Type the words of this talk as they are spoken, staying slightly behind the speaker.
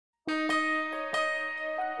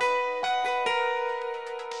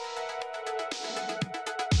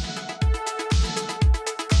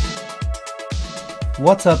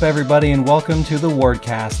What's up, everybody, and welcome to the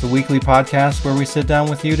Wardcast, the weekly podcast where we sit down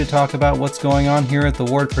with you to talk about what's going on here at the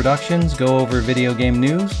Ward Productions, go over video game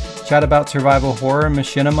news, chat about survival horror,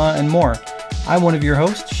 machinima, and more. I'm one of your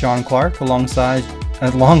hosts, Shaun Clark, alongside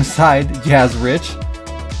Jazz Rich.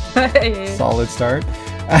 Hey. Solid start.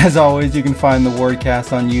 As always, you can find the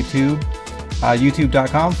Wardcast on YouTube,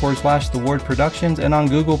 youtube.com/The Ward Productions, and on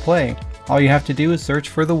Google Play. All you have to do is search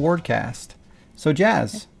for the Wardcast. So,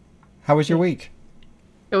 Jazz, how was your week?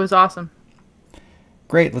 It was awesome.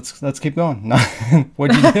 Great. Let's keep going.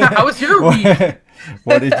 What'd you do? How was your week?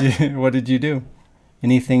 What did you do?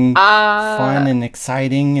 Anything fun and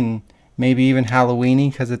exciting and maybe even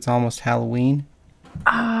Halloweeny because it's almost Halloween?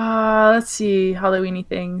 Let's see, Halloweeny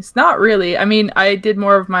things. Not really. I mean, I did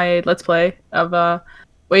more of my Let's Play of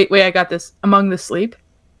wait, I got this. Among the Sleep.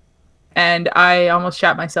 And I almost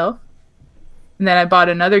shat myself. And then I bought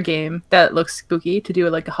another game that looks spooky to do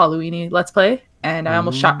like a Halloweeny Let's Play. And I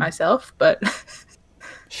almost shot myself, but...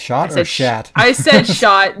 Shot or shat? I said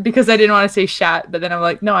shot because I didn't want to say shat, but then I'm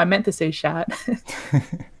like, no, I meant to say shat.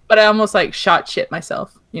 But I almost like shit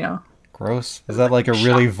myself, you know? Gross. Is that like a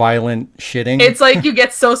really violent shitting? It's like you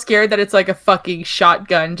get so scared that it's like a fucking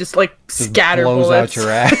shotgun, just like scatter blows bullets. Out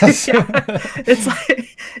your ass. Yeah. It's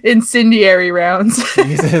like incendiary rounds.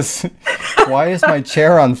 Jesus. Why is my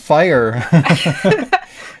chair on fire?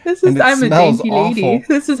 I'm a dainty lady. awful.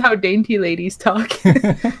 This is how dainty ladies talk.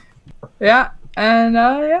 Yeah, and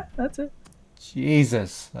yeah, that's it.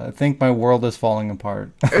 Jesus, I think my world is falling apart.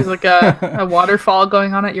 There's like a waterfall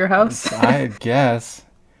going on at your house. I guess.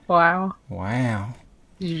 Wow.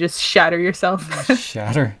 Did you just shatter yourself?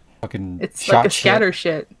 Shatter. Fucking it's shot like a shit. scatter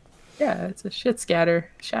shit. Yeah, it's a shit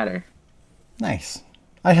shatter. Nice.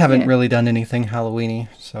 I haven't really done anything Halloweeny,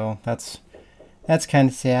 so that's kind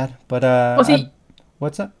of sad. But well, see,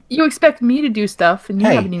 what's up? You expect me to do stuff, and you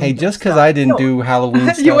haven't even. Hey, just because I didn't do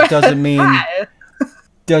Halloween stuff doesn't mean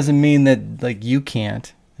that like you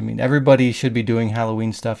can't. I mean, everybody should be doing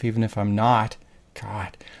Halloween stuff, even if I'm not.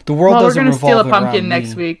 God, the world doesn't revolve around me. We're gonna steal a pumpkin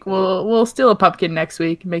next week. We'll steal a pumpkin next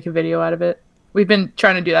week and make a video out of it. We've been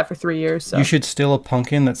trying to do that for 3 years. So. You should steal a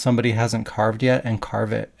pumpkin that somebody hasn't carved yet and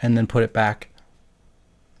carve it, and then put it back.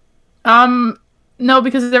 No,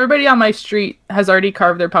 because everybody on my street has already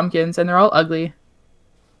carved their pumpkins, and they're all ugly.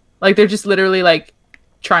 Like, they're just literally, like,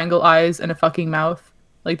 triangle eyes and a fucking mouth.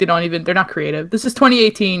 Like, they're not creative. This is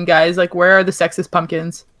 2018, guys. Like, where are the sexist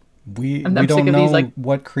pumpkins? We don't know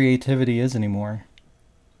what creativity is anymore.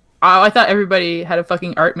 Oh, I thought everybody had a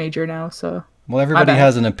fucking art major now, so... Well, everybody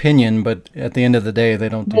has an opinion, but at the end of the day, they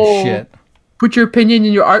don't do shit. Put your opinion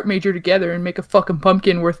and your art major together and make a fucking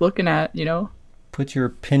pumpkin worth looking at, you know? Put your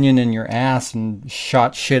opinion in your ass and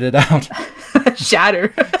shit it out.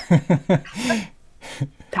 Shatter.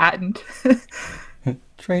 Patent.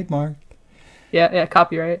 Trademark. Yeah,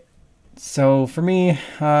 copyright. So for me,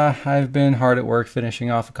 I've been hard at work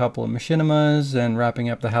finishing off a couple of machinimas and wrapping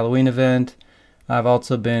up the Halloween event. I've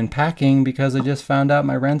also been packing because I just found out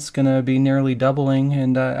my rent's gonna be nearly doubling,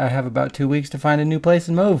 and I have about 2 weeks to find a new place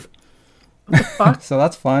and move. What the fuck? So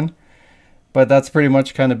that's fun. But that's pretty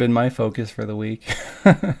much kind of been my focus for the week.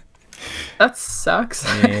 That sucks.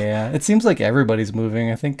 Yeah, it seems like everybody's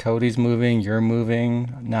moving. I think Cody's moving, you're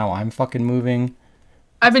moving, now I'm fucking moving.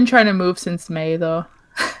 I've been trying to move since May, though.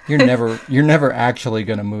 You're never actually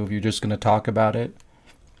gonna move. You're just gonna talk about it.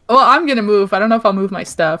 Well, I'm gonna move. I don't know if I'll move my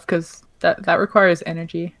stuff because that requires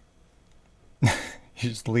energy. You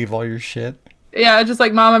just leave all your shit. Yeah, just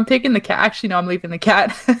like, Mom, I'm taking the cat. Actually, no, I'm leaving the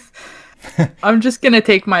cat. I'm just gonna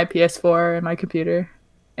take my PS4 and my computer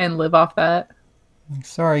and live off that.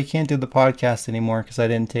 Sorry, you can't do the podcast anymore because I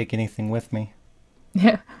didn't take anything with me.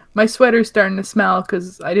 Yeah, my sweater's starting to smell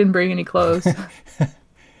because I didn't bring any clothes.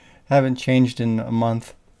 Haven't changed in a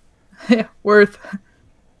month. Yeah, worth.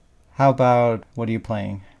 How about, what are you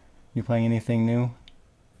playing? You playing anything new?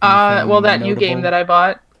 Well, that new game that I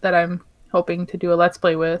bought that I'm hoping to do a Let's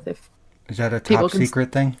Play with. Is that a top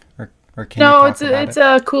secret thing? Or can no, you talk about it's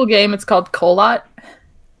a cool game. It's called Kolot.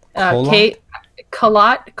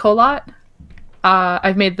 Kolot.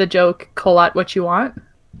 I've made the joke, Kolot what you want.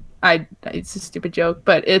 It's a stupid joke,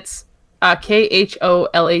 but it's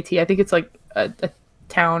Kholat. I think it's like a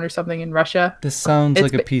town or something in Russia. This sounds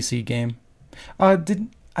like a PC game. I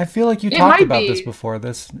feel like you talked about this before.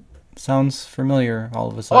 This sounds familiar all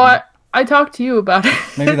of a sudden. Well, I talked to you about it.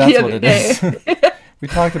 Maybe that's what it is. We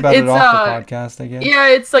talked about it off the podcast, I guess. Yeah,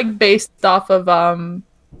 it's like based off of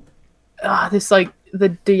this like the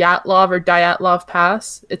Dyatlov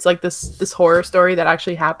Pass. It's like this horror story that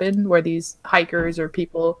actually happened where these hikers or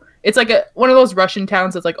people. It's like one of those Russian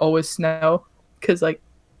towns that's like always snow because like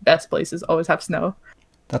best places always have snow.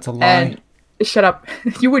 That's a lie. And Shut up.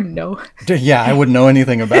 You wouldn't know. Yeah, I wouldn't know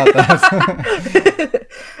anything about that.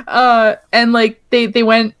 And like they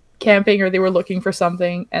went camping or they were looking for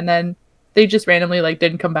something, and then they just randomly like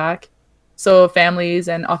didn't come back. So families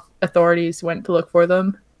and authorities went to look for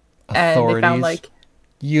them, and they found like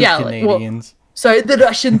Canadians. Sorry, the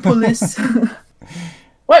Russian police.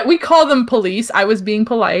 What we call them police. I was being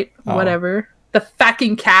polite. Whatever. The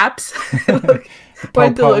fucking caps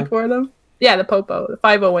went to look for them. Yeah, the Popo. The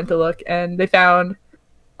 5-0 went to look, and they found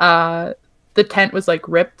the tent was like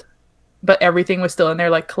ripped, but everything was still in there,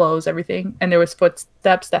 like clothes, everything. And there was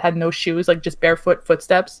footsteps that had no shoes, like just barefoot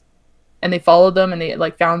footsteps. And they followed them, and they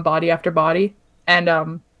like found body after body.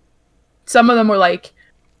 And some of them like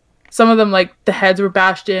the heads were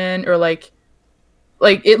bashed in, or like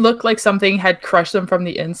it looked like something had crushed them from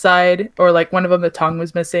the inside, or like one of them the tongue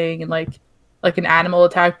was missing, and like an animal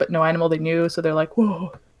attacked, but no animal they knew. So they're like,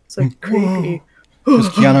 whoa. It's like creepy. Was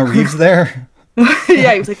Keanu Reeves there?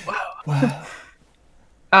 Yeah, he was like, wow.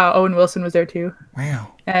 Owen Wilson was there too.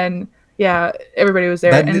 Wow. And yeah, everybody was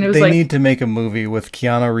there. And it was they like, need to make a movie with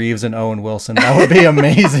Keanu Reeves and Owen Wilson. That would be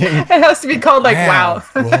amazing. It has to be called like wow.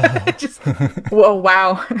 Whoa. Just whoa,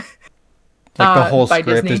 wow. Like the whole script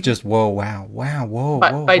Disney. is just whoa, wow, wow, whoa,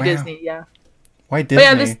 whoa. By wow. Disney, yeah. Why Disney?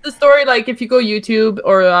 But yeah, the story, like if you go YouTube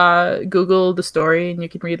or Google the story, and you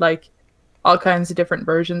can read like all kinds of different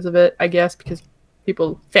versions of it, I guess, because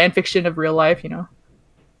fan fiction of real life, you know.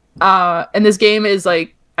 And this game is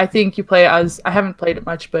like, I think you play as, I haven't played it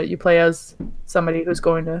much, but you play as somebody who's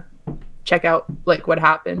going to check out like what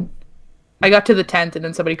happened. I got to the tent, and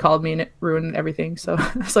then somebody called me, and it ruined everything. So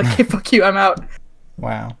I was like, hey, fuck you, I'm out.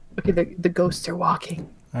 Wow. Okay, the ghosts are walking.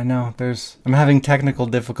 I know. I'm having technical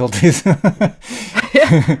difficulties.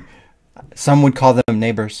 Some would call them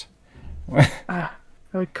neighbors. I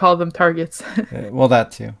would call them targets. Well,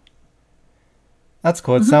 that too. That's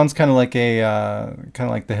cool. It sounds kind of like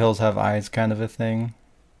the Hills Have Eyes kind of a thing.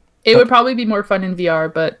 It would probably be more fun in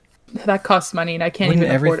VR, but that costs money, and I can't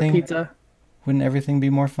even afford a pizza. Wouldn't everything be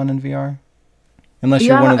more fun in VR? Unless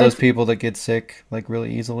you're one of those people that get sick like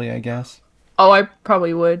really easily, I guess. Oh, I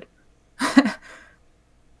probably would.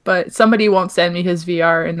 But somebody won't send me his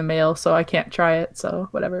VR in the mail, so I can't try it, so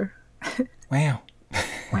whatever. Wow.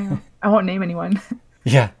 Wow. I won't name anyone.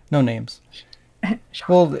 Yeah, no names.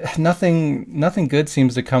 Well, nothing good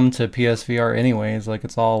seems to come to PSVR anyways. Like,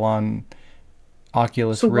 it's all on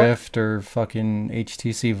Oculus Rift or fucking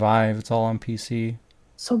HTC Vive. It's all on PC.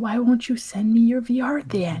 So why won't you send me your VR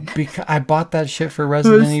then? Because I bought that shit for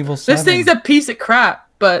Resident Evil 7. This thing's a piece of crap,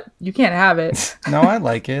 but you can't have it. No, I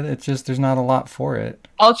like it. It's just there's not a lot for it.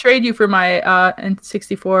 I'll trade you for my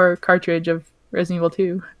N64 cartridge of Resident Evil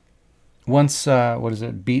 2. Once,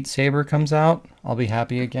 Beat Saber comes out, I'll be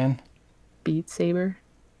happy again. Beat Saber?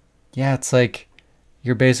 Yeah, it's like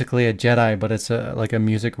you're basically a Jedi, but it's like a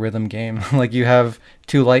music rhythm game. Like you have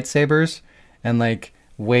two lightsabers and like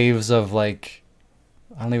waves of like,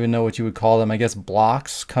 I don't even know what you would call them. I guess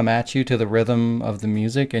blocks come at you to the rhythm of the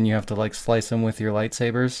music, and you have to like slice them with your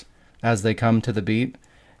lightsabers as they come to the beat.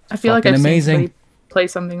 I feel like I've seen somebody play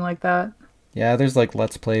something like that. Yeah, there's like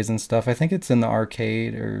Let's Plays and stuff. I think it's in the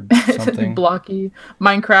arcade or something. Blocky.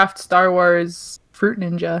 Minecraft, Star Wars, Fruit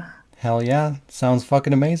Ninja. Hell yeah. Sounds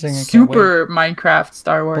fucking amazing. Super Minecraft,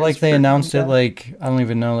 Star Wars. But like they announced it like, I don't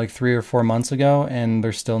even know, like 3 or 4 months ago, and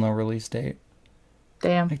there's still no release date.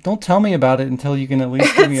 Damn. Like, don't tell me about it until you can at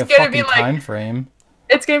least give me a fucking time frame.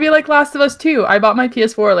 It's gonna be like Last of Us 2. I bought my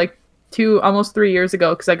PS4 like almost 3 years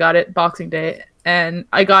ago because I got it Boxing Day. And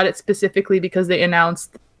I got it specifically because they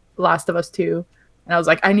announced Last of Us 2. And I was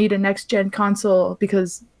like, I need a next-gen console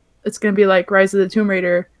because it's going to be like Rise of the Tomb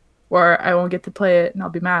Raider where I won't get to play it and I'll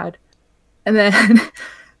be mad. And then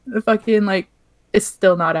the fucking, like, it's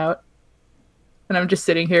still not out. And I'm just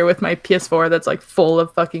sitting here with my PS4 that's, like, full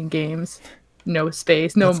of fucking games. No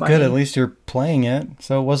space, no money. That's good. At least you're playing it,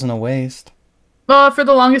 so it wasn't a waste. Well, for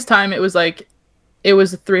the longest time, it was, like, it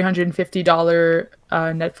was a $350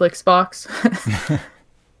 Netflix box.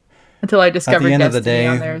 Until I discovered Destiny on there. At the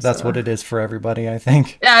end of the day, that's what it is for everybody, I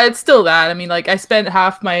think. Yeah, it's still that. I mean, like, I spent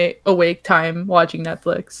half my awake time watching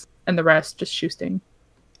Netflix, and the rest just shoosting.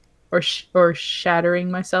 Or shattering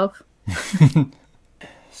myself.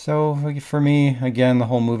 So, for me, again, the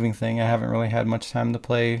whole moving thing, I haven't really had much time to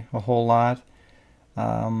play a whole lot.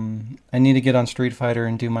 I need to get on Street Fighter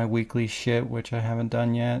and do my weekly shit, which I haven't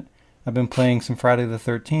done yet. I've been playing some Friday the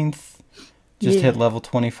 13th. Just hit level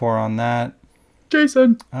 24 on that.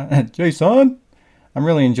 Jason! Jason! I'm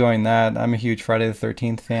really enjoying that. I'm a huge Friday the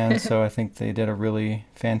 13th fan, so I think they did a really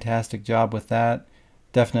fantastic job with that.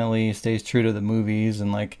 Definitely stays true to the movies,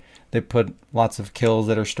 and like they put lots of kills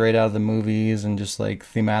that are straight out of the movies, and just like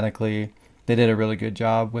thematically They did a really good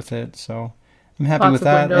job with it, so I'm happy Lots with of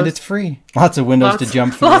that. windows. And it's free. Lots of windows to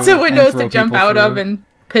jump through. Lots of windows to jump people out of through. and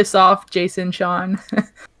piss off Jason, Shaun.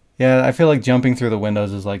 Yeah, I feel like jumping through the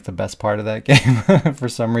windows is like the best part of that game for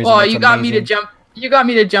some reason. Well, It's you got amazing. me to jump. You got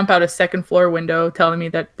me to jump out a second floor window, telling me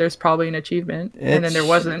that there's probably an achievement, and then there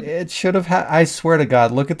wasn't. It should have had. I swear to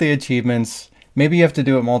God, look at the achievements. Maybe you have to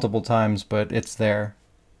do it multiple times, but it's there.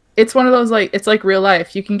 It's one of those it's like real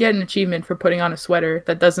life. You can get an achievement for putting on a sweater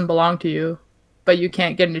that doesn't belong to you, but you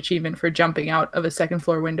can't get an achievement for jumping out of a second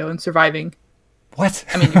floor window and surviving. What?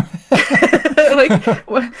 I mean,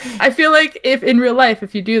 I feel like if in real life,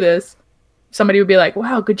 if you do this, somebody would be like,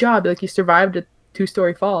 "Wow, good job! Like you survived a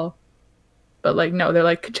 2-story fall." But like, no, they're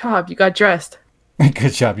like, "Good job, you got dressed."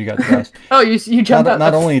 Good job, you got dressed. Oh, you jumped out.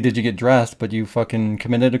 Not only did you get dressed, but you fucking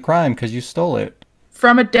committed a crime because you stole it.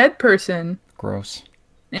 From a dead person. Gross.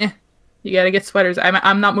 You gotta get sweaters.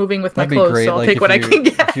 I'm not moving with my That'd be clothes, great. so I'll Like, take what I can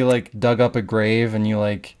get. If you like dug up a grave and you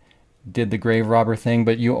like did the grave robber thing,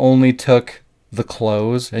 but you only took the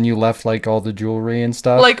clothes and you left like all the jewelry and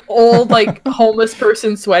stuff. Like old like homeless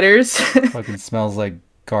person sweaters. Fucking smells like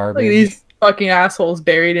garbage. Like these fucking assholes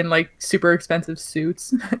buried in like super expensive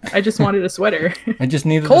suits. I just wanted a sweater. I just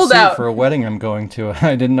needed Cold a suit out. for a wedding I'm going to.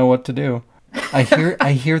 I didn't know what to do. I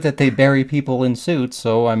hear that they bury people in suits,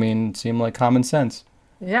 so I mean, it seemed like common sense.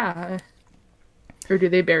 Yeah. Or do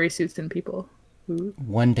they bury suits in people? Ooh.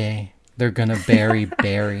 One day they're gonna bury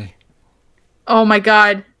Barry. Oh my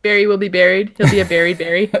God, Barry will be buried. He'll be a buried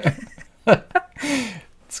Barry.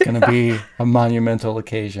 It's gonna be a monumental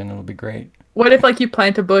occasion. It'll be great. What if like you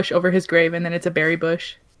plant a bush over his grave and then it's a berry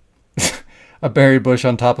bush? A berry bush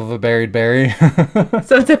on top of a buried berry.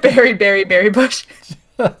 So it's a buried berry bush.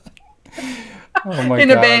 Oh my In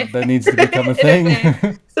God, a bay. that needs to become a thing.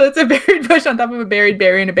 So it's a buried bush on top of a buried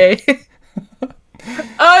berry in a bay.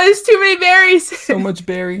 Oh, there's too many berries. So much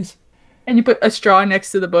berries. And you put a straw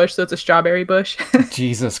next to the bush, so it's a strawberry bush.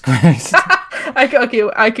 Jesus Christ.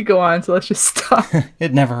 I could go on, so let's just stop.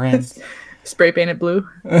 It never ends. Spray paint it blue.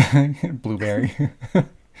 Blueberry.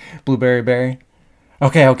 Blueberry berry.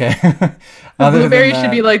 Okay. Blueberry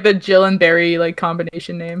should be like the Jill and Berry like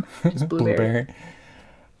combination name. Just blueberry.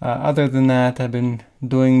 Other than that, I've been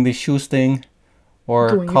doing the shoesting, or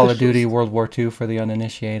Doing Call the of Duty shoesting. World War II for the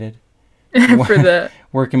uninitiated. For the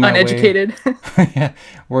Working my uneducated. Yeah,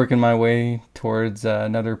 working my way towards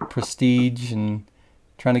another prestige and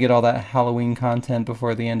trying to get all that Halloween content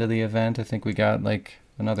before the end of the event. I think we got like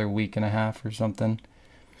another week and a half or something.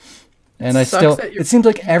 And it seems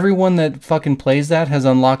like everyone that fucking plays that has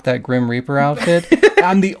unlocked that Grim Reaper outfit.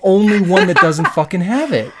 I'm the only one that doesn't fucking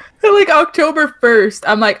have it. Like October 1st,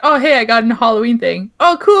 I'm like, oh hey, I got a Halloween thing.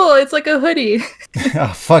 Oh cool, it's like a hoodie.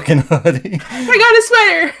 A fucking hoodie.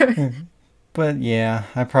 I got a sweater. But yeah,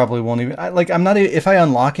 I probably won't even. I'm not. If I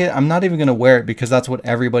unlock it, I'm not even gonna wear it because that's what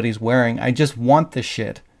everybody's wearing. I just want the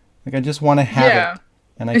shit. Like I just want to have it,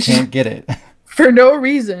 and I can't get it. For no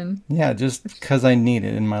reason. Yeah, just because I need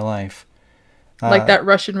it in my life. Like that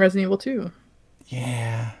Russian Resident Evil 2.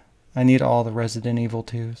 Yeah, I need all the Resident Evil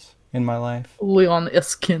 2s in my life. Leon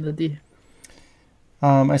S. Kennedy.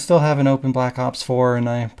 I still haven't opened Black Ops 4, and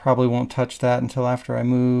I probably won't touch that until after I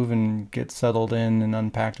move and get settled in and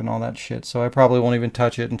unpacked and all that shit. So I probably won't even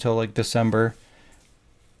touch it until like December.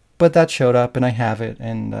 But that showed up, and I have it,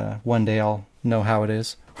 and one day I'll know how it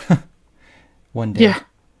is. One day. Yeah.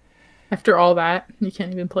 After all that, you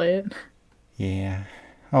can't even play it. Yeah.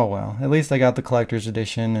 Oh well. At least I got the collector's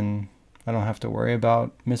edition, and I don't have to worry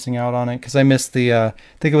about missing out on it. Because I missed the, I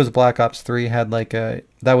think it was Black Ops 3 had like a,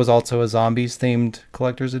 that was also a zombies themed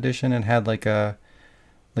collector's edition, and had like a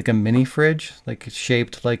mini fridge, like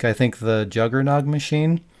shaped like I think the Juggernog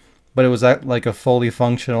machine. But it was like a fully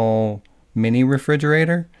functional mini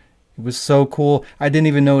refrigerator. It was so cool. I didn't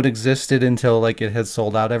even know it existed until like it had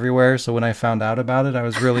sold out everywhere. So when I found out about it, I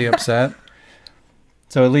was really upset.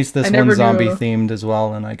 So at least this one's zombie themed as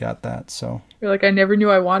well, and I got that. So you're like, I never knew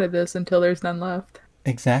I wanted this until there's none left.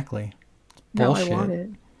 Exactly. Now Bullshit. I want it.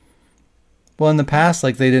 Well, in the past,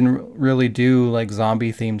 like they didn't really do like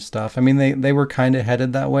zombie themed stuff. I mean, they were kind of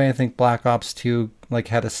headed that way. I think Black Ops 2 like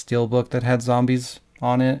had a steelbook that had zombies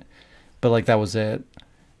on it, but like that was it.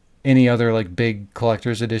 Any other like big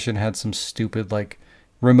collector's edition had some stupid like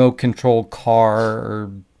remote control car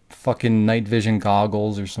or fucking night vision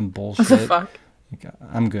goggles or some bullshit. What the fuck? Like,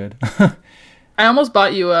 I'm good. I almost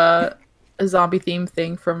bought you a zombie themed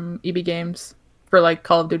thing from EB Games for like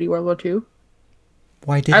Call of Duty World War II.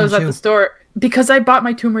 Why didn't you? I was at the store because I bought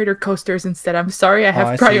my Tomb Raider coasters instead. I'm sorry, I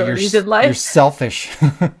have priorities in life. You're selfish.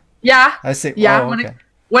 Yeah. I see. Yeah. Oh, okay.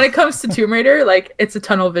 When it comes to Tomb Raider, like it's a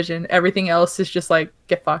tunnel vision. Everything else is just like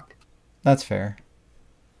get fucked. That's fair.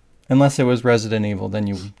 Unless it was Resident Evil, then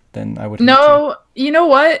I would hate No, you know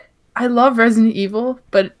what? I love Resident Evil,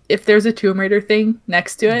 but if there's a Tomb Raider thing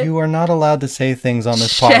next to it, you are not allowed to say things on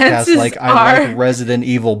this Chances podcast like I like Resident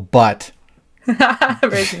Evil, but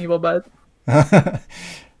Resident Evil, but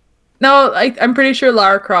no, I'm pretty sure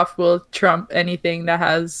Lara Croft will trump anything that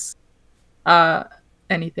has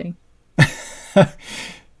anything.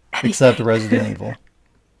 Except Resident Evil.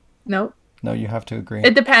 Nope. No, you have to agree.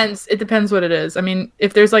 It depends. It depends what it is. I mean,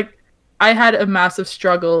 if there's like, I had a massive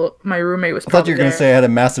struggle. My roommate was. I thought you were gonna say I had a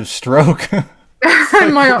massive stroke.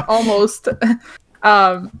 My almost.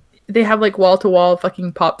 They have like wall to wall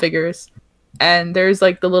fucking pop figures, and there's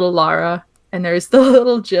like the little Lara, and there's the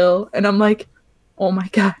little Jill, and I'm like, oh my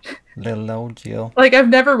god. Little old Jill. Like, I've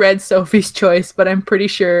never read Sophie's Choice, but I'm pretty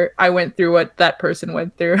sure I went through what that person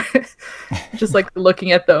went through. Just like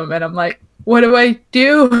looking at them, and I'm like, what do I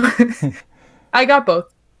do? I got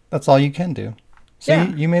both. That's all you can do. So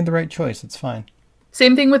yeah. you made the right choice. It's fine.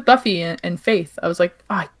 Same thing with Buffy and Faith. I was like,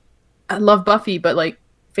 oh, I love Buffy, but like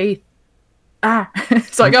Faith.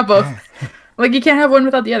 So I got both. Like, you can't have one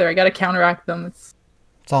without the other. I got to counteract them. It's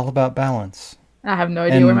all about balance. I have no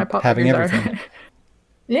idea where my pop having figures everything. are.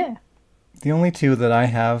 Yeah. The only two that I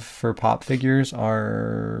have for pop figures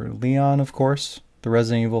are Leon, of course, the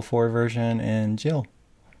Resident Evil 4 version, and Jill.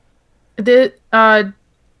 Did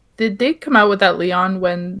they come out with that Leon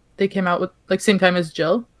when they came out with, like, same time as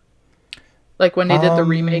Jill? Like when they did the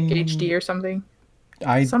remake HD or something?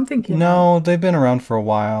 Something came out. They've been around for a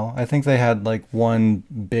while. I think they had like one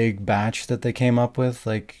big batch that they came up with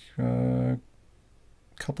like a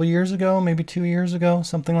couple years ago, maybe 2 years ago,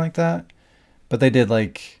 something like that. But they did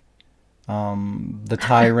like the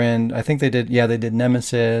Tyrant. I think they did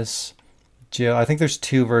Nemesis, Jill. I think there's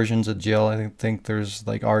two versions of Jill. I think there's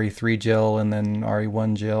like RE3 Jill and then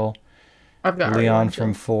RE1 Jill. I've got Leon RE1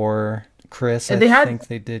 from 4. Chris, and I think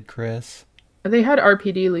they did Chris. They had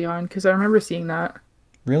RPD Leon, because I remember seeing that.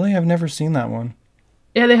 Really? I've never seen that one.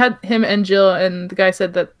 Yeah, they had him and Jill, and the guy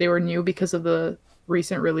said that they were new because of the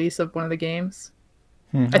recent release of one of the games.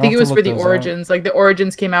 I think it was for the Origins. Like, the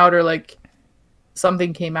Origins came out, or like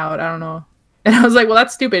something came out. I don't know. And I was like, well,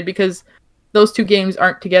 that's stupid, because those two games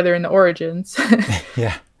aren't together in the Origins.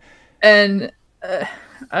 Yeah. And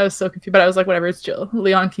I was so confused, but I was like, whatever, it's Jill.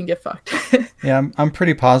 Leon can get fucked. Yeah, I'm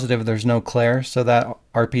pretty positive there's no Claire, so that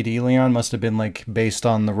RPD Leon must have been like based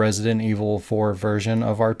on the Resident Evil 4 version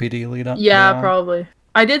of RPD Leon. Yeah, probably.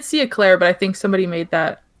 I did see a Claire, but I think somebody made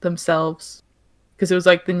that themselves, because it was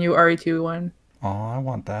like the new RE2 one. Oh, I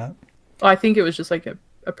want that. Oh, I think it was just like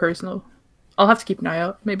a personal. I'll have to keep an eye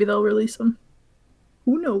out. Maybe they'll release them.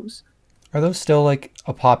 Who knows? Are those still like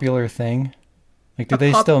a popular thing? Like, do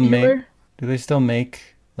they still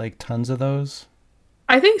make like tons of those?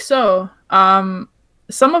 I think so.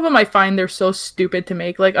 Some of them I find they're so stupid to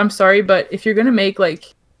make. Like, I'm sorry, but if you're gonna make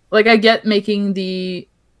like I get making the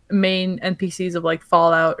main NPCs of like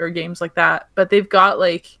Fallout or games like that, but they've got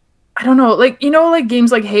like, I don't know, like, you know, like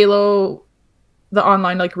games like Halo, the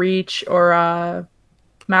online, like Reach, or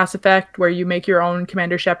Mass Effect, where you make your own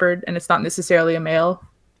Commander Shepard and it's not necessarily a male.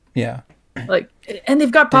 Yeah. Like, and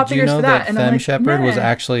they've got pop figures for that. Did you know that Fem Shepard was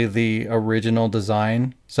actually the original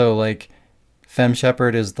design? So like, Fem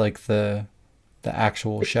Shepard is like the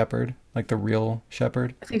actual Shepard, like the real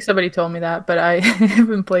Shepard. I think somebody told me that, but I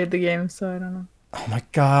haven't played the game, so I don't know. Oh my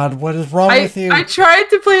god, what is wrong with you? I tried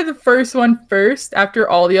to play the first one first after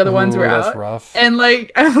all the other ones were out. That's rough. And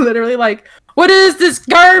like, I'm literally like, what is this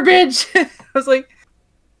garbage? I was like,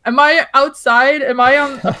 am I outside? Am I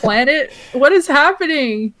on a planet? What is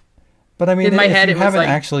happening? But I mean, in my head, if you it was haven't like,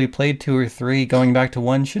 actually played 2 or 3, going back to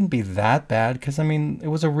 1 shouldn't be that bad, because I mean, it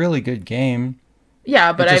was a really good game.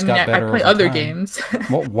 Yeah, but I mean, I play other games.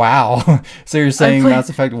 Well, wow. So you're saying Mass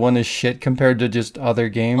Effect 1 is shit compared to just other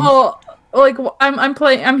games? Well, like,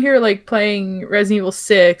 I'm here like playing Resident Evil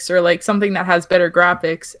 6 or like something that has better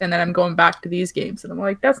graphics, and then I'm going back to these games, and I'm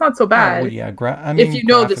like, that's not so bad. Oh, well, yeah, I mean, if you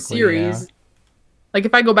know the series. Yeah. Like,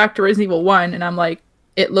 if I go back to Resident Evil 1 and I'm like,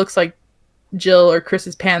 it looks like Jill or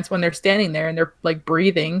Chris's pants when they're standing there and they're like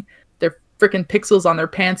breathing, their freaking pixels on their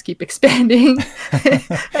pants keep expanding.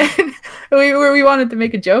 And we wanted to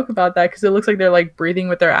make a joke about that because it looks like they're like breathing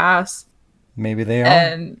with their ass. Maybe they are.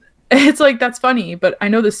 And it's like, that's funny, but I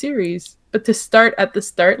know the series. But to start at the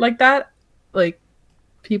start like that, like,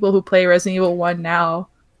 people who play Resident Evil 1 now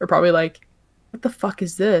are probably like, what the fuck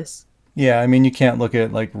is this? Yeah, I mean, you can't look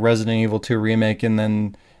at like Resident Evil 2 Remake and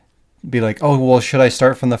then be like, oh, well, should I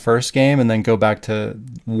start from the first game and then go back to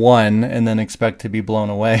 1 and then expect to be blown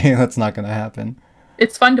away? That's not going to happen.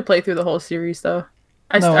 It's fun to play through the whole series, though.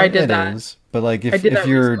 No, I did it that. is. But like I did if that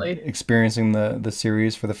you're recently. experiencing the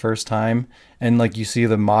series for the first time and like you see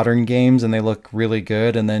the modern games and they look really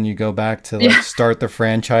good and then you go back to like Yeah. start the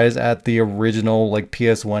franchise at the original like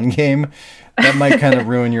PS1 game, that might kind of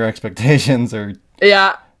ruin your expectations or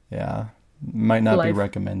Yeah. yeah, might not be Life,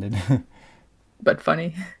 recommended. but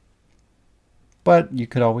funny. But you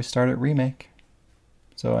could always start at remake.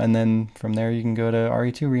 So and then from there you can go to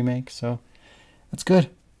RE2 remake. So that's good.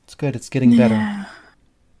 It's good. It's getting better. Yeah.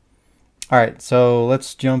 All right, so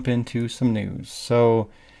let's jump into some news. So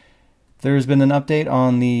there's been an update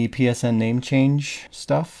on the PSN name change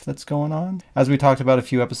stuff that's going on. As we talked about a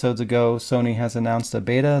few episodes ago, Sony has announced a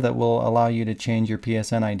beta that will allow you to change your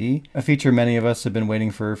PSN ID, a feature many of us have been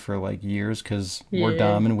waiting for like years because we're Yeah.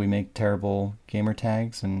 dumb and we make terrible gamer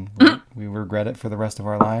tags and we regret it for the rest of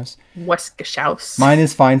our lives. Weskershouse. Mine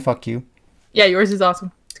is fine, fuck you. Yeah, yours is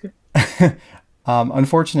awesome. It's good.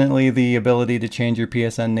 Unfortunately, the ability to change your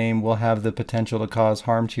PSN name will have the potential to cause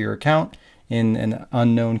harm to your account in an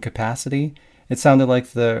unknown capacity. It sounded like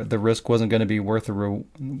the risk wasn't going to be worth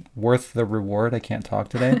the reward. I can't talk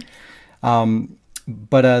today.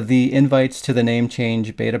 But the invites to the name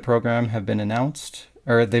change beta program have been announced,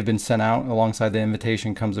 or they've been sent out. Alongside the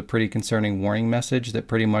invitation comes a pretty concerning warning message that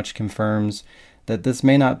pretty much confirms that this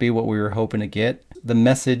may not be what we were hoping to get. The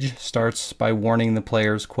message starts by warning the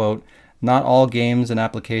players, quote, "Not all games and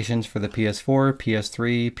applications for the PS4,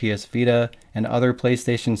 PS3, PS Vita, and other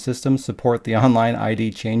PlayStation systems support the online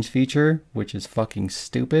ID change feature," which is fucking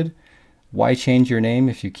stupid. Why change your name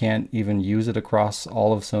if you can't even use it across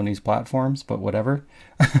all of Sony's platforms? But whatever.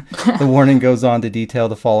 The warning goes on to detail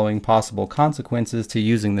the following possible consequences to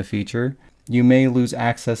using the feature. You may lose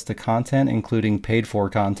access to content, including paid-for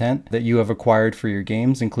content, that you have acquired for your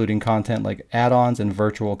games, including content like add-ons and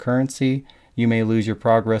virtual currency. You may lose your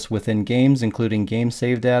progress within games, including game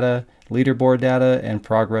save data, leaderboard data, and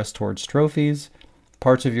progress towards trophies.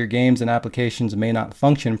 Parts of your games and applications may not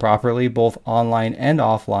function properly, both online and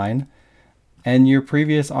offline. And your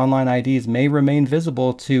previous online IDs may remain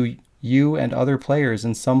visible to you and other players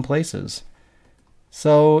in some places.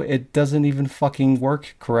 So it doesn't even fucking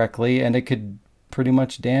work correctly, and it could pretty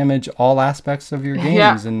much damage all aspects of your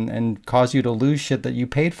games and cause you to lose shit that you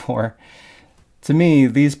paid for. To me,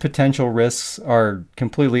 these potential risks are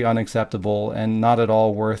completely unacceptable and not at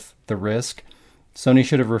all worth the risk. Sony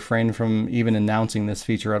should have refrained from even announcing this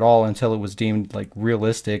feature at all until it was deemed like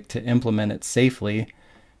realistic to implement it safely.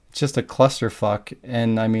 It's just a clusterfuck,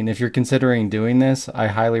 and I mean, if you're considering doing this, I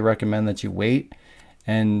highly recommend that you wait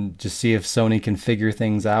and just see if Sony can figure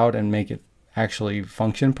things out and make it actually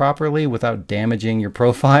function properly without damaging your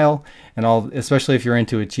profile and all, especially if you're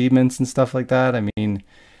into achievements and stuff like that. I mean,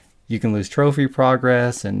 you can lose trophy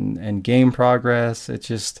progress and game progress. It's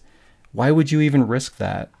just, why would you even risk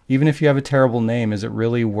that? Even if you have a terrible name, is it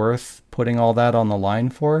really worth putting all that on the line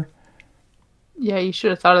for? Yeah, you should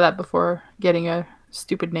have thought of that before getting a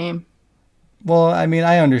stupid name. Well, I mean,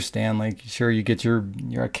 I understand, like, sure, you get your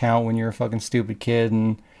account when you're a fucking stupid kid,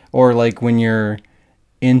 and or like when you're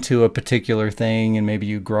into a particular thing and maybe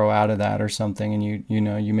you grow out of that or something, and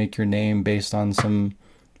you make your name based on some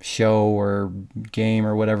show or game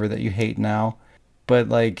or whatever that you hate now. But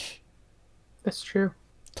like, That's true.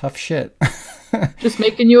 tough shit. Just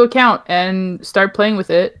make a new account and start playing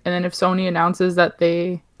with it, and then if Sony announces that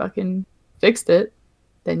they fucking fixed it,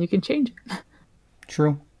 then you can change it.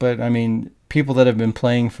 True, but I mean, people that have been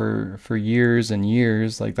playing for years and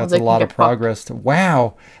years, like that's a they lot can of get progress to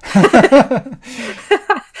wow.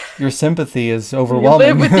 Your sympathy is You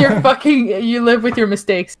overwhelming. live with your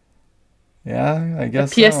mistakes. Yeah, I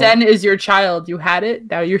guess PSN so. is your child. You had it,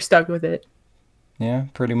 now you're stuck with it. Yeah,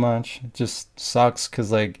 pretty much. It just sucks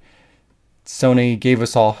because like Sony gave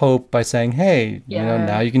us all hope by saying, "Hey, Yeah.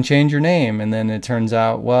 now you can change your name," and then it turns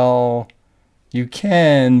out, well, you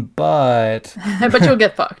can, but But you'll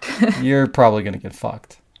get fucked. you're probably gonna get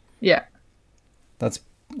fucked. Yeah.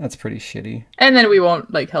 That's pretty shitty. And then we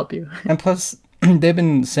won't like help you. And plus, they've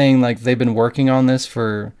been saying like they've been working on this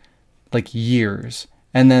for like years,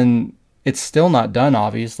 and then it's still not done,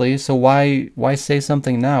 obviously. So why say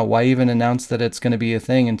something now? Why even announce that it's going to be a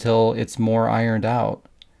thing until it's more ironed out?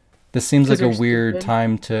 This seems like a weird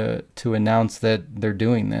time to announce that they're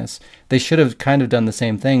doing this. They should have kind of done the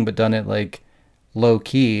same thing, but done it like low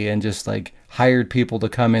key and just like hired people to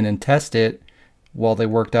come in and test it while they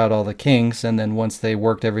worked out all the kinks, and then once they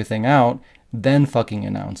worked everything out, then fucking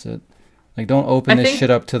announce it. Like, don't open this shit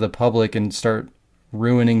up to the public and start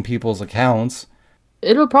ruining people's accounts.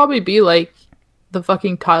 It'll probably be like the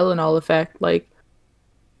fucking Tylenol effect. Like,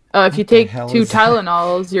 if you take 2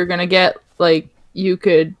 Tylenols, you're gonna get like, you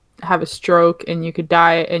could have a stroke and you could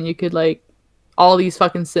die and you could like all these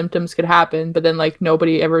fucking symptoms could happen, but then like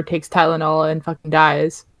nobody ever takes Tylenol and fucking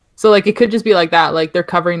dies. So like it could just be like that. Like they're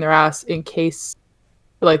covering their ass in case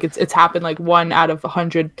like it's happened. Like 1 out of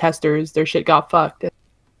 100 testers, their shit got fucked.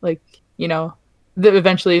 Like, you know,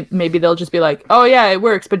 eventually maybe they'll just be like, oh yeah, it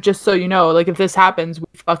works, but just so you know, like if this happens, we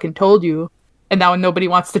fucking told you, and now nobody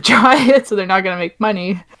wants to try it, so they're not gonna make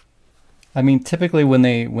money. I mean, typically when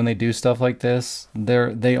they do stuff like this,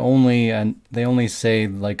 they only say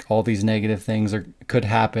like all these negative things could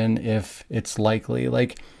happen if it's likely.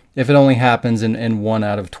 Like if it only happens in 1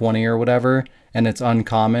 out of 20 or whatever, and it's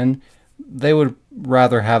uncommon, they would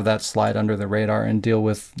rather have that slide under the radar and deal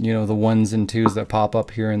with, you know, the 1s and 2s that pop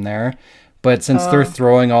up here and there. But since they're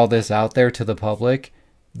throwing all this out there to the public,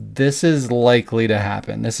 this is likely to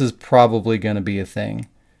happen. This is probably going to be a thing.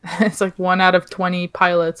 It's like 1 out of 20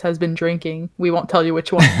 pilots has been drinking. We won't tell you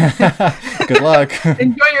which one. Good luck.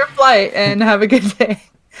 Enjoy your flight and have a good day.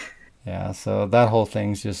 Yeah, so that whole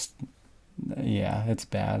thing's just, yeah, it's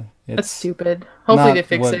bad. That's stupid. Hopefully they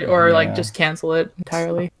fix it or like just cancel it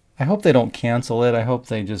entirely. I hope they don't cancel it. I hope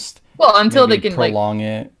they just until they can prolong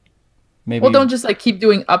it. Maybe. Well, don't just like keep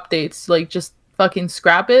doing updates. Like just fucking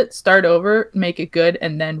scrap it, start over, make it good,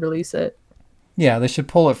 and then release it. Yeah, they should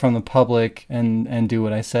pull it from the public and do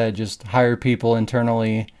what I said. Just hire people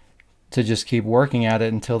internally to just keep working at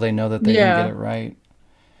it until they know that they can get it right.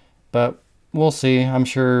 But we'll see. I'm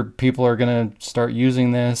sure people are going to start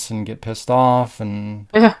using this and get pissed off, and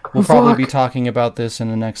we'll probably be talking about this in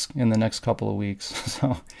the next couple of weeks.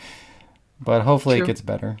 So, but hopefully it gets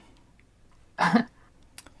better.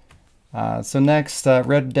 So next,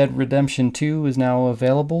 Red Dead Redemption 2 is now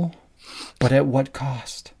available, but at what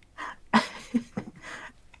cost?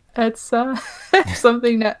 It's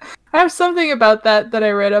something I have something about that I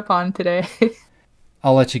read up on today.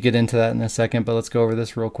 I'll let you get into that in a second, but let's go over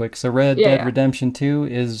this real quick. So Red Dead Redemption 2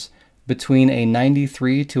 is between a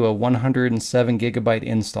 93 to a 107 gigabyte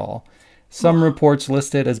install. Some reports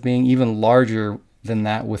list it as being even larger than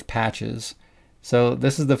that with patches. So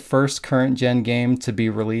this is the first current gen game to be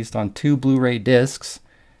released on 2 Blu-ray discs.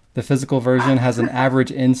 The physical version has an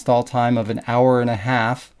average install time of 1.5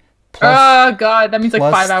 hours. Oh god, that means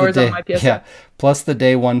like 5 hours on my PS4. Yeah, plus the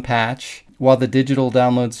day 1 patch, while the digital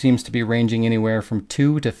download seems to be ranging anywhere from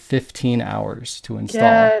 2 to 15 hours to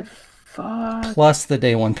install. Plus the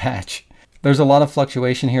day 1 patch. There's a lot of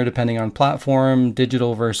fluctuation here depending on platform,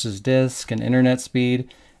 digital versus disc, and internet speed,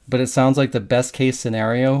 but it sounds like the best case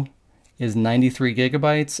scenario is 93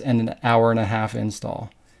 gigabytes and 1.5 hours install.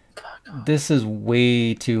 This is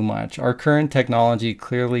way too much. Our current technology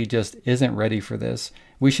clearly just isn't ready for this.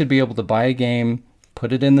 We should be able to buy a game,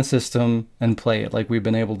 put it in the system, and play it like we've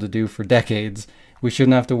been able to do for decades. We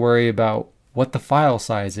shouldn't have to worry about what the file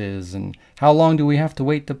size is and how long do we have to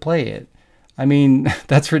wait to play it. I mean,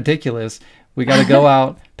 that's ridiculous. We got to go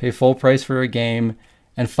out, pay full price for a game,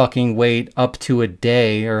 and fucking wait up to a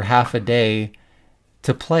day or half a day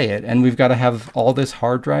to play it. And we've got to have all this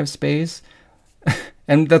hard drive space.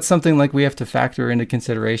 And that's something like we have to factor into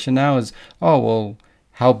consideration now is, oh, well,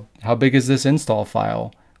 how big is this install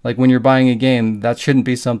file? Like when you're buying a game, that shouldn't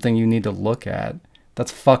be something you need to look at.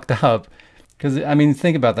 That's fucked up. Because, I mean,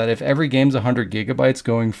 think about that. If every game's 100 gigabytes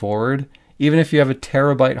going forward, even if you have a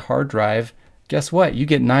terabyte hard drive, guess what? You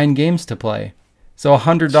get 9 games to play. So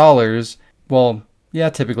 $100, well, yeah,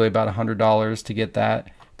 typically about $100 to get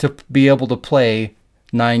that, to be able to play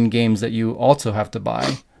 9 games that you also have to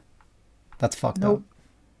buy. That's fucked up.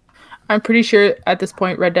 I'm pretty sure at this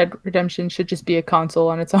point Red Dead Redemption should just be a console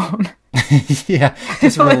on its own. Yeah,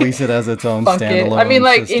 just release it as its own standalone I mean,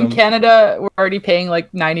 like system. in Canada, we're already paying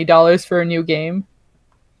like $90 for a new game.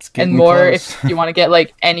 And more close. if you want to get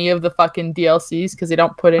like any of the fucking DLCs, because they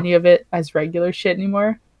don't put any of it as regular shit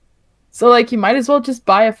anymore. So like you might as well just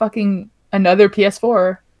buy another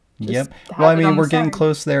PS4. Yep. Well, I mean, we're getting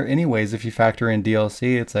close there anyways. If you factor in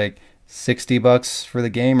DLC, it's like $60 for the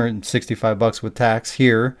game or $65 with tax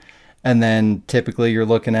here. And then typically you're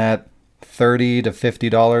looking at $30 to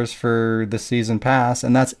 $50 for the season pass.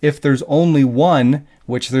 And that's if there's only one,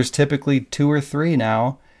 which there's typically 2 or 3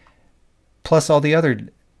 now, plus all the other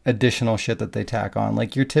additional shit that they tack on.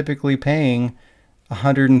 Like you're typically paying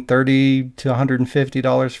 $130 to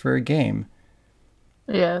 $150 for a game.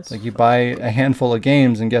 Yes. Like you buy a handful of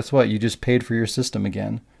games and guess what? You just paid for your system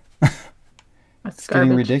again. It's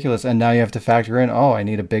getting ridiculous. And now you have to factor in, oh, I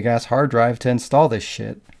need a big ass hard drive to install this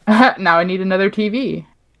shit. Now I need another TV.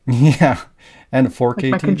 Yeah. And a 4K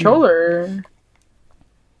my TV. Controller.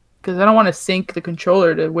 Because I don't want to sync the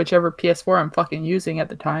controller to whichever PS4 I'm fucking using at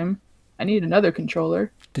the time. I need another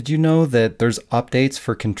controller. Did you know that there's updates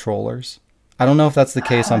for controllers? I don't know if that's the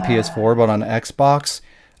case on PS4, but on Xbox,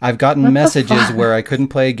 I've gotten What the messages fuck? where I couldn't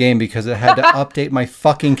play a game because it had to update my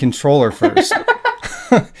fucking controller first.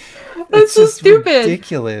 That's It's so just stupid.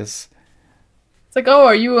 ridiculous. It's like, oh,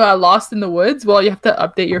 are you lost in the woods? Well, you have to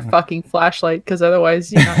update your fucking flashlight because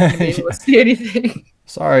otherwise you're not going to be able Yeah. to see anything.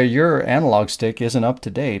 Sorry, your analog stick isn't up to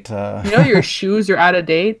date. You know, your shoes are out of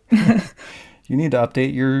date. You need to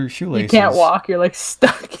update your You can't shoelaces. walk. You're like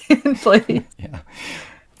stuck in place. Yeah,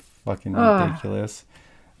 fucking Ah, ridiculous.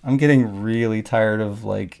 I'm getting really tired of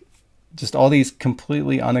like just all these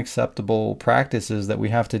completely unacceptable practices that we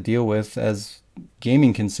have to deal with as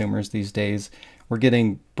gaming consumers these days. We're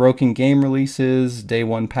getting broken game releases, day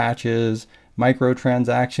one patches,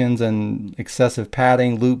 microtransactions and excessive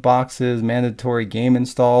padding, loot boxes, mandatory game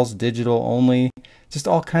installs, digital only, just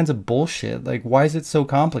all kinds of bullshit. Like, why is it so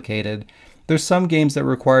complicated? There's some games that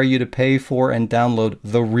require you to pay for and download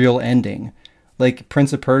the real ending. Like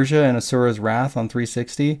Prince of Persia and Asura's Wrath on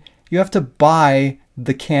 360, you have to buy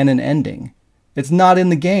the canon ending. It's not in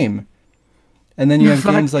the game. And then you have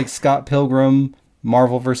fuck. games like Scott Pilgrim,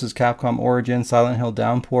 Marvel vs. Capcom Origin, Silent Hill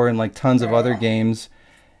Downpour, and like tons of other games.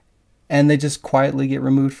 And they just quietly get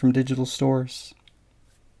removed from digital stores.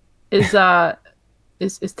 Is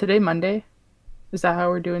is today Monday? Is that how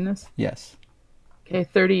we're doing this? Yes. Okay,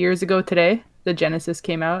 30 years ago today, the Genesis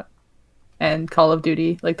came out, and Call of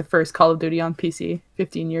Duty, like the first Call of Duty on PC,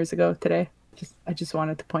 15 years ago today. I just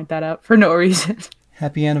wanted to point that out for no reason.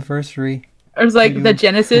 Happy anniversary. I was like, You. the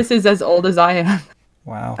Genesis is as old as I am.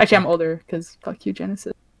 Wow. Actually, I'm older because fuck you,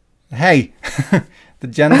 Genesis. Hey, the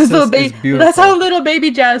Genesis is beautiful. That's how little baby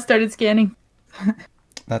Jazz started scanning.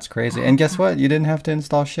 That's crazy. And guess what? You didn't have to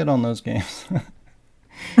install shit on those games.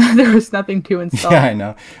 There was nothing to install. Yeah, I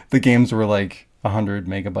know. The games were like 100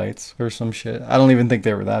 megabytes or some shit. I don't even think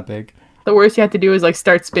they were that big. The worst you had to do is like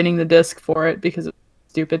start spinning the disc for it because it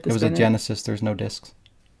was stupid to It was a spin it. Genesis. There's no discs.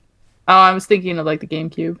 Oh, I was thinking of like the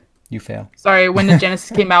GameCube. You fail. Sorry, when the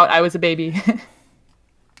Genesis came out, I was a baby.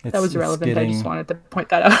 It's, That was it's irrelevant. I getting- just wanted to point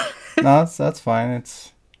that out. No, that's fine.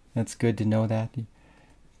 It's good to know that.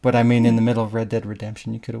 But I mean, in the middle of Red Dead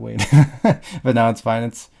Redemption, you could have waited. But no, it's fine.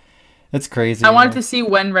 It's crazy. I wanted to see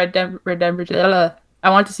when I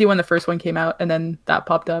wanted to see when the first one came out, and then that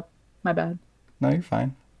popped up. My bad. No, you're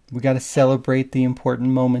fine. We got to celebrate the important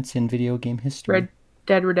moments in video game history. Red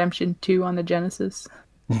Dead Redemption 2 on the Genesis.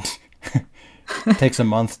 Takes a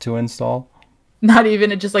month to install. Not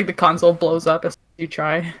even. It just like the console blows up as you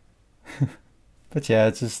try. But yeah,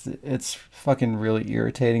 it's fucking really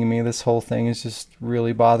irritating me. This whole thing is just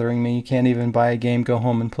really bothering me. You can't even buy a game, go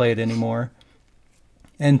home and play it anymore.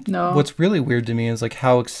 And No. what's really weird to me is like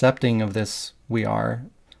how accepting of this we are.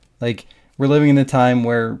 Like, we're living in a time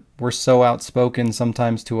where we're so outspoken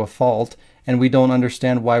sometimes to a fault, and we don't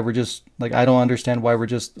understand why we're just like, I don't understand why we're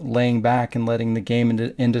just laying back and letting the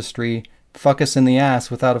game industry fuck us in the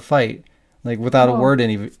ass without a fight. Like, without a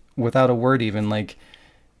word even, like,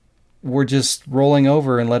 we're just rolling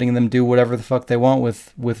over and letting them do whatever the fuck they want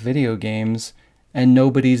with video games, and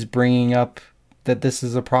nobody's bringing up that this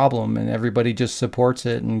is a problem, and everybody just supports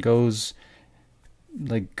it and goes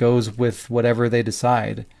with whatever they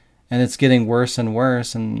decide. And it's getting worse and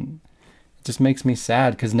worse, and it just makes me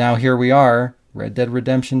sad because now here we are, Red Dead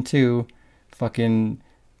Redemption 2, fucking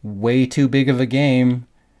way too big of a game,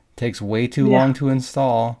 takes way too long to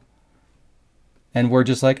install, and we're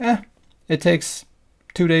just like, it takes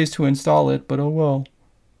 2 days to install it, but oh well.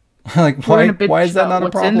 Like, We're gonna why bitch is that about not a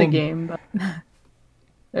what's problem? in the game? But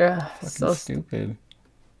they're Fucking so stupid.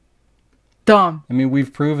 dumb. I mean,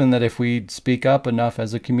 we've proven that if we speak up enough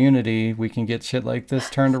as a community, we can get shit like this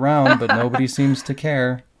turned around, but nobody seems to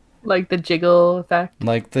care. Like the jiggle effect.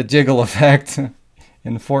 Like the jiggle effect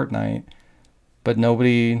in Fortnite. But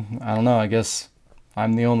nobody, I don't know, I guess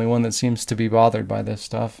I'm the only one that seems to be bothered by this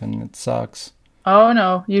stuff, and it sucks. Oh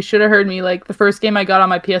no, you should have heard me. Like the first game I got on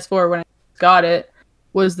my PS4 when I got it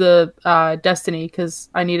was the Destiny, because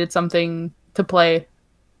I needed something to play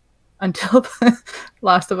until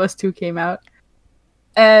Last of Us 2 came out.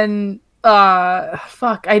 And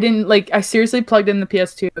fuck, I seriously plugged in the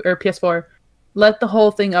PS2 or PS4, let the whole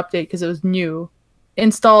thing update because it was new,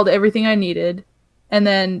 installed everything I needed, and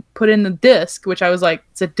then put in the disc, which I was like,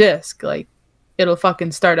 it's a disc, like it'll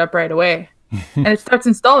fucking start up right away. And it starts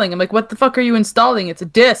installing. I'm like, what the fuck are you installing? It's a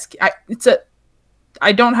disc.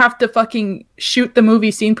 I don't have to fucking shoot the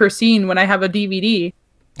movie scene per scene when I have a DVD.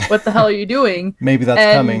 What the hell are you doing? Maybe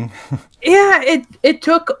that's coming. Yeah, it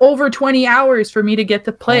took over 20 hours for me to get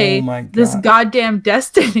to play Oh my God. this goddamn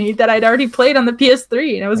Destiny that I'd already played on the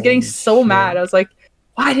PS3, and I was getting Holy so shit. mad. I was like,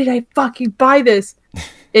 why did I fucking buy this?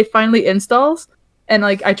 It finally installs, and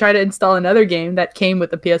like I try to install another game that came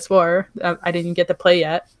with the PS4 I didn't get to play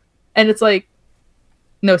yet, and it's like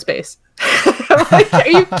no space. I'm like, are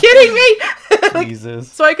you kidding me? Like,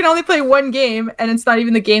 Jesus. so I can only play one game, and it's not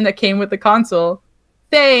even the game that came with the console.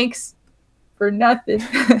 Thanks for nothing.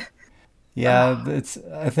 Yeah,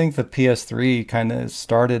 I think the PS3 kind of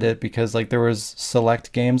started it because like there was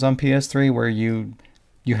select games on PS3 where you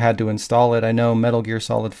had to install it. I know Metal Gear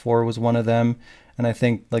Solid 4 was one of them, and I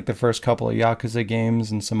think like the first couple of Yakuza games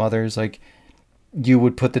and some others, like you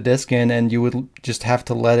would put the disc in and you would just have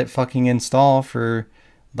to let it fucking install for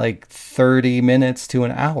like 30 minutes to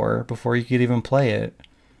an hour before you could even play it.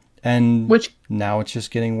 And now it's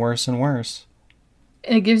just getting worse and worse.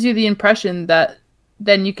 And it gives you the impression that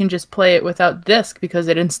then you can just play it without disc because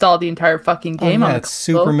it installed the entire fucking game on the it's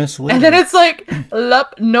super misleading. And then it's like,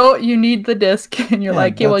 no, you need the disc, and you're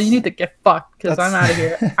like, yeah, well, you need to get fucked because I'm out of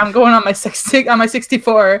here. I'm going on my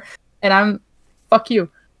 64, and I'm fuck you.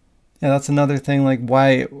 Yeah, that's another thing. Like,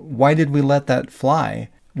 why did we let that fly?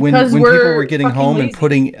 When people were getting home and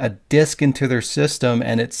putting a disc into their system,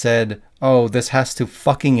 and it said, "Oh, this has to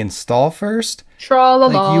fucking install first."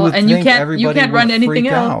 Tra-la-la, like, and you can't run anything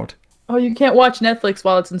else. Oh, you can't watch Netflix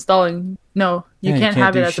while it's installing. No, you can't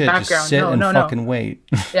have it as a background. Just sit and fucking wait.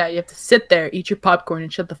 Yeah, you have to sit there, eat your popcorn,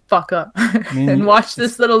 and shut the fuck up, and watch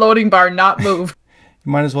this little loading bar not move.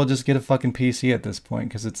 You might as well just get a fucking PC at this point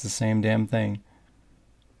because it's the same damn thing.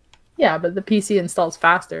 Yeah, but the PC installs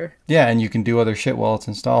faster. Yeah, and you can do other shit while it's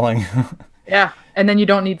installing. Yeah, and then you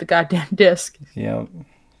don't need the goddamn disc. Yeah,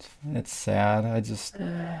 it's sad.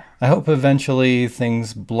 I hope eventually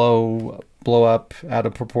things blow up out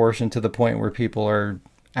of proportion to the point where people are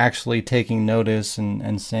actually taking notice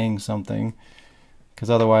and saying something. Because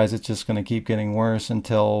otherwise it's just going to keep getting worse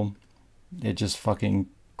until it just fucking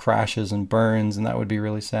crashes and burns, and that would be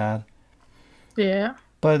really sad. Yeah.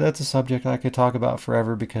 But that's a subject I could talk about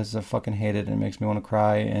forever because I fucking hate it and it makes me want to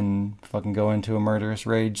cry and fucking go into a murderous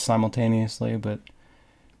rage simultaneously. But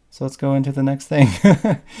so let's go into the next thing.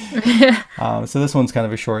 So this one's kind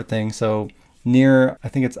of a short thing. So Nier, I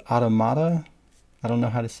think it's Automata. I don't know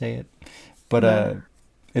how to say it. But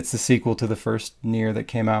it's the sequel to the first Nier that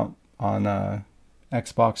came out on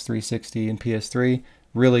Xbox 360 and PS3.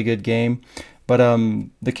 Really good game. But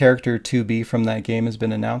the character 2B from that game has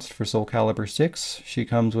been announced for Soul Calibur 6. She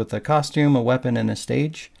comes with a costume, a weapon, and a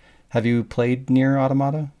stage. Have you played Nier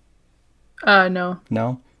Automata? No.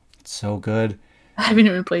 No? It's so good. I haven't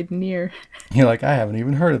even played Nier. You're like, I haven't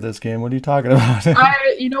even heard of this game. What are you talking about?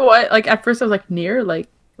 You know what? Like at first I was like Nier, like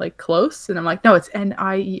close, and I'm like, no, it's Nier.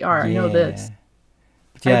 I know this.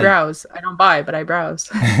 Yeah. I browse. I don't buy, but I browse.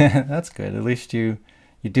 That's good. At least you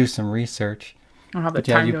do some research. I don't have the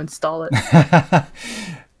time to install it.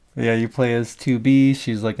 Yeah, you play as 2B.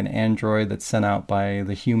 She's like an android that's sent out by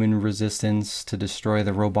the human resistance to destroy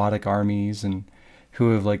the robotic armies and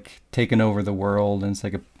who have like taken over the world. And it's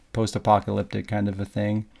like a post-apocalyptic kind of a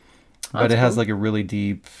thing. But it has like a really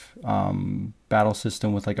deep battle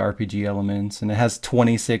system with like RPG elements. And it has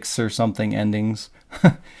 26 or something endings.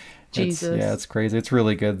 Jesus. Yeah, it's crazy. It's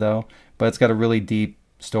really good though. But it's got a really deep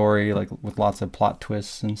story like with lots of plot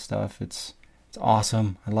twists and stuff. It's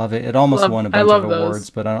awesome. I love it. It almost won a bunch of awards,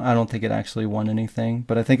 but I don't think it actually won anything.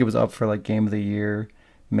 But I think it was up for like Game of the Year,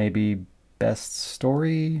 maybe Best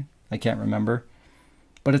Story. I can't remember.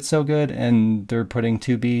 But it's so good, and they're putting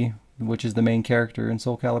 2B, which is the main character in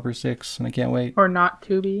Soul Calibur 6, and I can't wait. Or not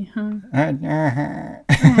 2B, huh?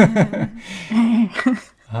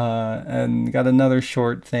 And got another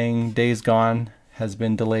short thing, Days Gone has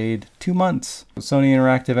been delayed 2 months. Sony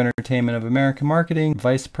Interactive Entertainment of America Marketing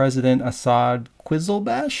Vice President Assad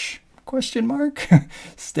Quizelbash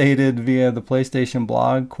stated via the PlayStation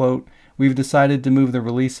blog, quote, "We've decided to move the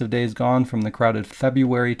release of Days Gone from the crowded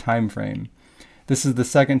February timeframe. This is the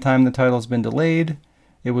second time the title's been delayed.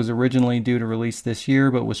 It was originally due to release this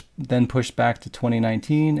year, but was then pushed back to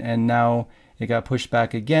 2019, and now it got pushed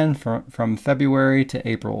back again from February to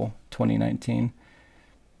April 2019.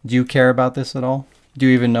 Do you care about this at all? Do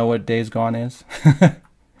you even know what Days Gone is?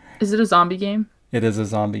 Is it a zombie game? It is a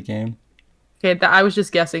zombie game. Okay, I was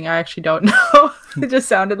just guessing. I actually don't know. It just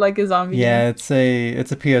sounded like a zombie game. Yeah, it's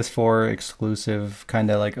a PS4 exclusive kind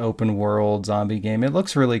of like open world zombie game. It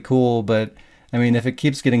looks really cool, but I mean, if it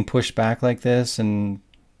keeps getting pushed back like this and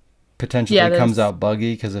potentially comes out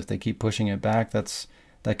buggy, because if they keep pushing it back, that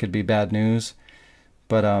could be bad news.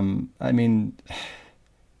 But I mean,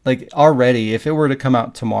 like already, if it were to come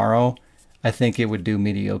out tomorrow, I think it would do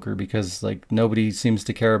mediocre because like nobody seems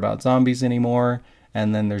to care about zombies anymore.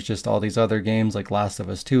 And then there's just all these other games like Last of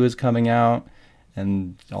Us 2 is coming out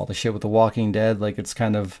and all the shit with The Walking Dead. Like it's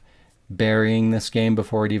kind of burying this game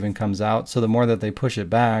before it even comes out. So the more that they push it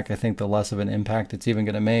back, I think the less of an impact it's even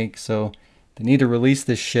going to make. So they need to release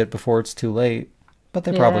this shit before it's too late. But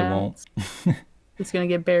they probably won't. It's gonna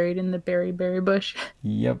get buried in the berry bush.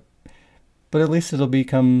 Yep. But at least it'll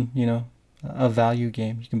become, you know, a value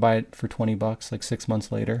game. You can buy it for $20 like 6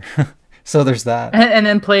 months later. So there's that. And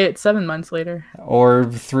then play it 7 months later. Or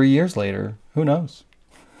 3 years later. Who knows?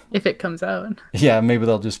 If it comes out. Yeah, maybe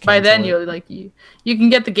they'll just by then it. you can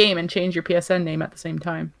get the game and change your PSN name at the same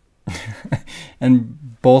time.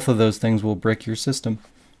 And both of those things will brick your system.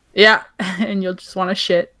 Yeah, and you'll just want to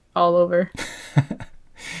shit all over.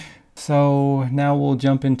 So now we'll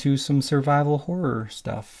jump into some survival horror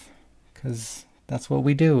stuff, because that's what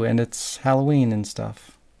we do, and it's Halloween and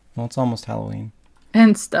stuff. Well, it's almost Halloween.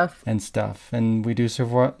 And stuff. And we do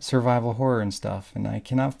survival horror and stuff, and I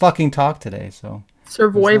cannot fucking talk today, so...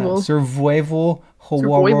 Survival. Survival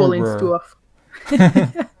horror. And stuff.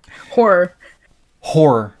 Horror.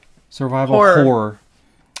 Survival horror.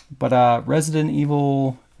 But Resident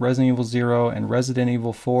Evil 0, and Resident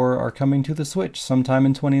Evil 4 are coming to the Switch sometime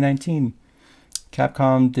in 2019.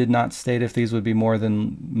 Capcom did not state if these would be more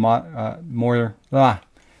than...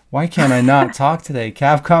 Why can't I not talk today?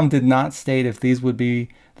 Capcom did not state if these would be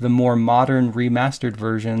the more modern remastered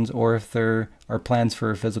versions or if there are plans for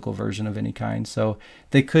a physical version of any kind. So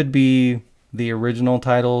they could be the original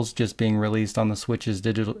titles just being released on the Switch's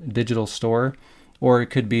digital store, or it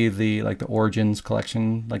could be the Origins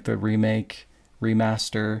collection, like the remake,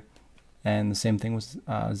 remaster, and the same thing with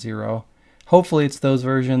 0. Hopefully it's those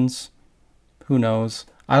versions. Who knows?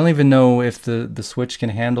 I don't even know if the Switch can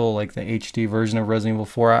handle like the HD version of Resident Evil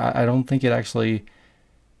 4. I don't think it actually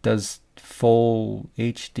does full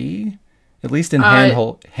HD, at least in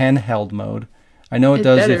handheld mode. I know it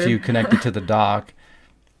does if you connect it to the dock,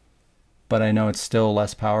 but I know it's still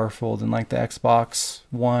less powerful than like the Xbox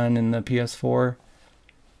One and the PS4.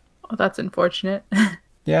 Oh, that's unfortunate.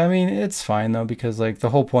 Yeah, I mean, it's fine though, because like the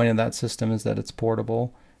whole point of that system is that it's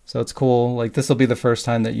portable. So it's cool. Like this will be the first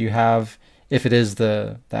time that you have, if it is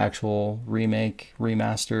the actual remake,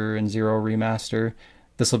 remaster, and 0 remaster,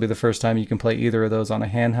 this will be the first time you can play either of those on a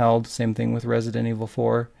handheld. Same thing with Resident Evil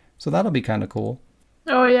 4. So that'll be kind of cool.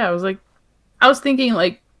 Oh yeah, I was thinking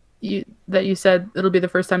like you said it'll be the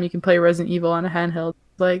first time you can play Resident Evil on a handheld.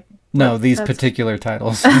 Like no, these particular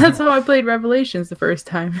titles. That's how I played Revelations the first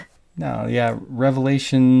time. No, yeah,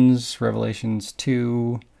 Revelations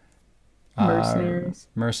 2. Mercenaries.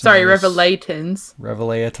 Sorry, Revelatons.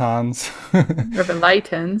 Revelatons.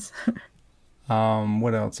 Revelatons.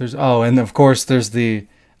 What else? And of course there's the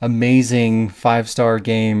amazing 5-star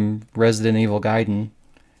game Resident Evil Gaiden.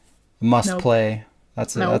 Must play.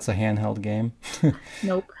 That's a handheld game.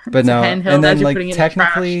 Nope. But no, and then like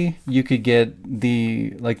technically you could get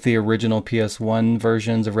the original PS1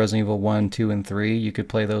 versions of Resident Evil 1, 2, and 3. You could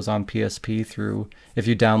play those on PSP through if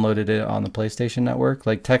you downloaded it on the PlayStation Network.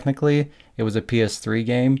 Like technically it was a PS3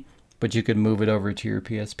 game, but you could move it over to your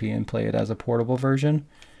PSP and play it as a portable version.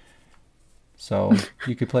 So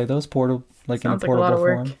you could play those in a portable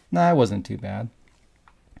form. Nah, it wasn't too bad.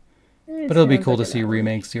 But it'll be cool to see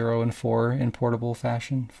remake 0 and 4 in portable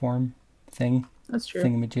form thing. That's true.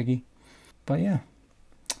 Thingamajiggy. But yeah.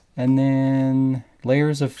 And then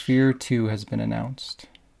Layers of Fear 2 has been announced.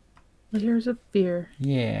 Layers of Fear.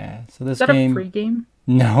 Yeah. So this game... Is that a free game?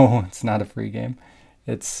 No, it's not a free game.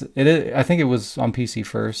 I think it was on PC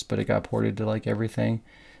first, but it got ported to like everything.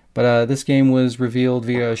 But this game was revealed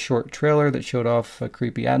via a short trailer that showed off a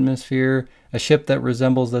creepy atmosphere, a ship that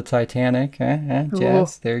resembles the Titanic.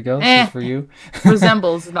 Jazz, there you go. This is for you.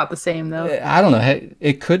 Resembles is not the same, though. I don't know.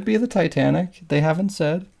 It could be the Titanic. They haven't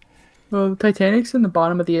said. Well, the Titanic's in the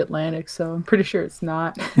bottom of the Atlantic, so I'm pretty sure it's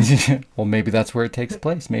not. Well, maybe that's where it takes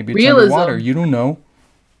place. Maybe it's underwater. You don't know.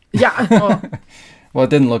 Yeah. Well, it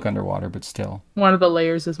didn't look underwater, but still. One of the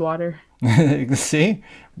layers is water. See?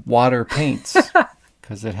 Water paints.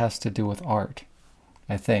 Because it has to do with art.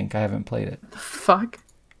 I think. I haven't played it. The fuck?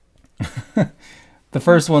 The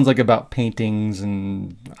first one's like about paintings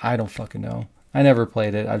and I don't fucking know. I never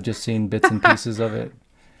played it. I've just seen bits and pieces of it.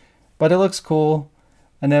 But it looks cool.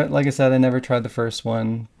 Like I said, I never tried the first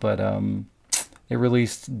one, but it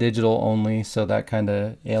released digital only, so that kind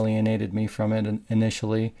of alienated me from it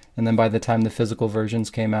initially. And then by the time the physical versions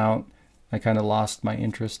came out, I kind of lost my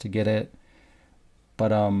interest to get it.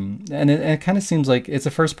 But and it kind of seems like it's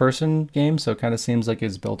a first-person game, so it kind of seems like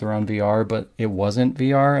it's built around VR, but it wasn't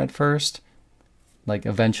VR at first. Like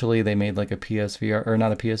eventually they made like a PSVR, or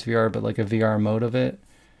not a PSVR, but like a VR mode of it.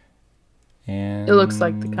 And it looks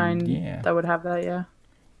like the kind that would have that, yeah.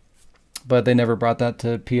 But they never brought that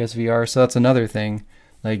to PSVR, so that's another thing.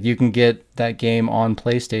 Like you can get that game on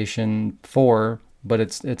PlayStation 4, but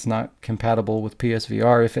it's not compatible with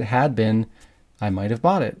PSVR. If it had been, I might have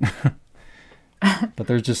bought it. But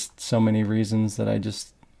there's just so many reasons that I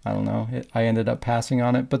don't know. I ended up passing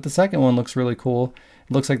on it. But the second one looks really cool.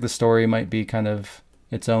 It looks like the story might be kind of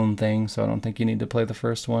its own thing, so I don't think you need to play the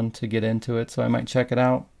first one to get into it. So I might check it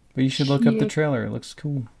out. But you should look up the trailer. It looks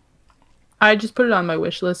cool. I just put it on my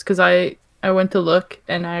wish list because I went to look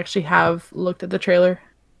and I actually have looked at the trailer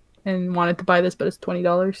and wanted to buy this, but it's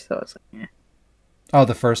 $20, so I was like, eh. Oh,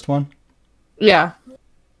 the first one? Yeah.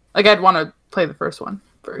 Like, I'd want to play the first one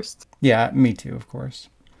first. Yeah, me too, of course.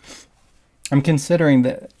 I'm considering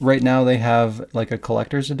that right now they have like a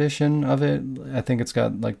collector's edition of it. I think it's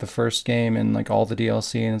got like the first game and like all the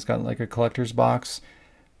DLC, and it's got like a collector's box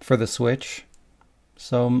for the Switch.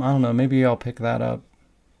 So I don't know, maybe I'll pick that up.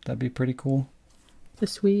 That'd be pretty cool. The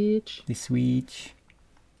Switch. The Switch.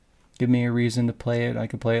 Give me a reason to play it. I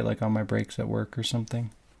could play it like on my breaks at work or something.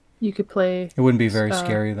 You could play... It wouldn't be very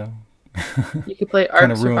scary though. You could play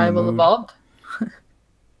Ark Survival Evolved.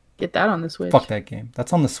 Get that on the Switch. Fuck that game.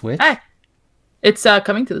 That's on the Switch? Hey! It's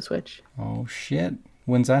coming to the Switch. Oh shit.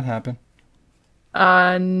 When's that happen?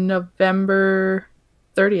 November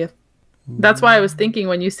 30th. Ooh. That's why I was thinking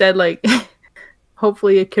when you said like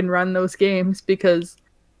hopefully it can run those games, because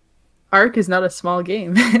Ark is not a small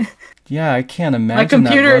game. Yeah, I can't imagine my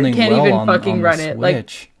computer that running can't well even on, fucking on run the it.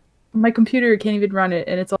 Switch. Like my computer can't even run it,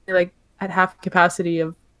 and it's only like at half capacity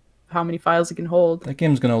of how many files it can hold. That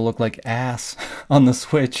game's gonna look like ass on the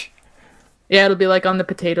Switch. Yeah, it'll be like on the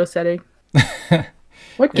potato setting.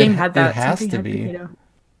 What game had that? It has to be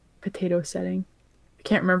potato setting. I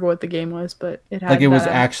can't remember what the game was, but it had like it was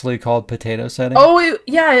actually called potato setting. Oh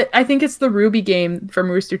yeah, I think it's the Ruby game from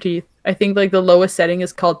Rooster Teeth. I think like the lowest setting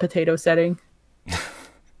is called potato setting.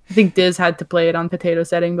 I think Diz had to play it on potato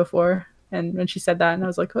setting before, and when she said that, and I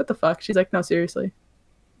was like, what the fuck? She's like, no, seriously.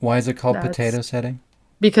 Why is it called potato setting?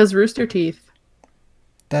 Because Rooster Teeth.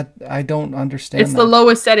 That I don't understand. It's the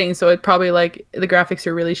lowest setting, so it probably like the graphics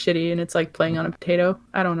are really shitty, and it's like playing on a potato.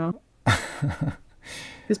 I don't know.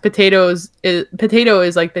 Because potato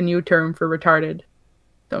is like the new term for retarded.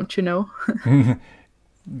 Don't you know?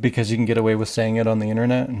 Because you can get away with saying it on the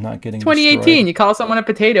internet and not getting 2018, destroyed. You call someone a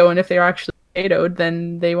potato, and if they're actually potatoed,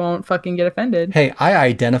 then they won't fucking get offended. Hey, I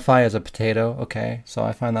identify as a potato, okay? So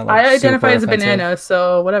I find that like I identify as a offensive. banana,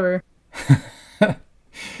 so whatever.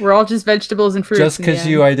 We're all just vegetables and fruits. Just because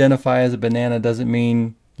you identify as a banana doesn't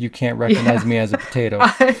mean you can't recognize me as a potato.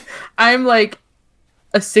 I'm like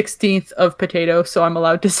a 16th of potato, so I'm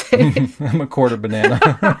allowed to say I'm a quarter banana.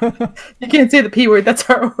 You can't say the P word, that's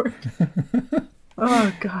our word.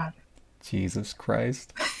 Oh god. Jesus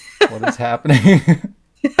Christ. What is happening?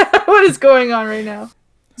 What is going on right now?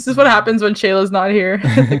 This is what happens when Shayla's not here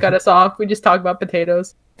to cut us off. We just talk about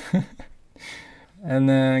potatoes. And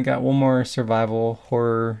then I got one more survival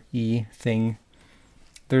horror-y thing.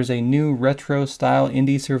 There's a new retro-style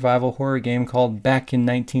indie survival horror game called Back in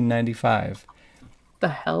 1995. The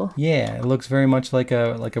hell? Yeah, it looks very much like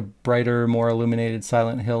a brighter, more illuminated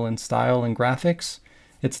Silent Hill in style and graphics.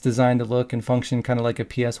 It's designed to look and function kind of like a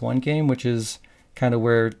PS1 game, which is kind of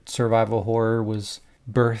where survival horror was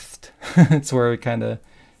birthed. It's where it kind of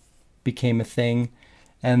became a thing.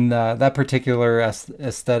 And that particular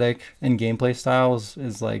aesthetic and gameplay style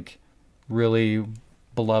is like really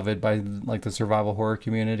beloved by like the survival horror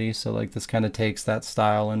community. So like this kind of takes that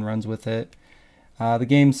style and runs with it. The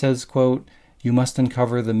game says, quote, "You must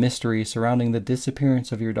uncover the mystery surrounding the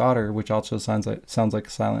disappearance of your daughter," which also sounds like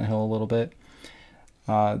Silent Hill a little bit.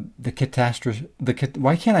 The catastrophe.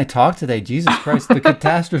 Why can't I talk today? Jesus Christ! The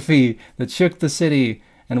catastrophe that shook the city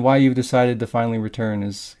and why you've decided to finally return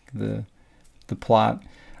is the plot.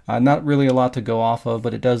 Not really a lot to go off of,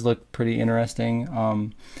 but it does look pretty interesting.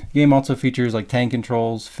 The game also features like tank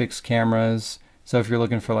controls, fixed cameras. So if you're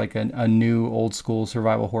looking for like a new old school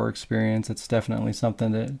survival horror experience, it's definitely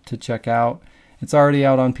something to check out. It's already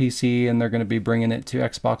out on PC, and they're going to be bringing it to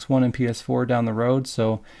Xbox One and PS4 down the road.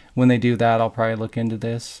 So when they do that, I'll probably look into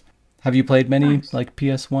this. Have you played many like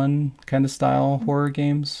PS1 kind of style horror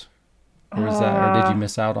games? Or did you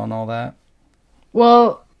miss out on all that?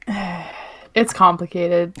 Well, it's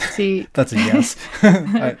complicated. See, that's a yes.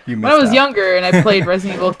 When I was younger and I played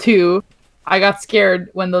Resident Evil 2, I got scared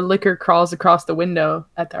when the licker crawls across the window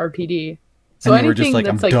at the RPD. So and you were just like,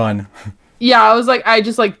 I'm done. Yeah, I was like, I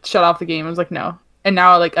just like shut off the game. I was like, no. And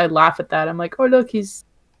now like I laugh at that. I'm like, oh look, he's.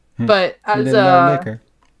 But as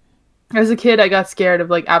a kid, I got scared of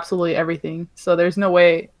like absolutely everything. So there's no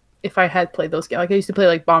way if I had played those games. Like I used to play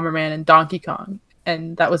like Bomberman and Donkey Kong,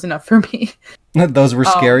 and that was enough for me. Those were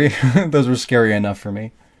scary. Those were scary enough for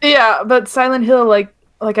me. Yeah, but Silent Hill, like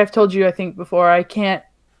I've told you, I think before, I can't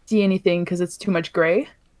see anything because it's too much gray.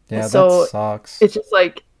 Yeah, so that sucks. It's just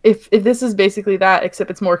like if this is basically that, except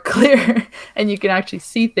it's more clear and you can actually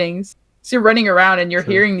see things. So you're running around and you're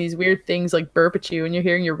hearing these weird things like burp at you, and you're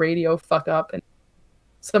hearing your radio fuck up, and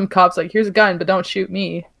some cops like, here's a gun, but don't shoot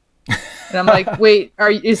me. And I'm like, wait,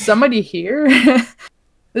 is somebody here?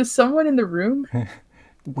 Is someone in the room?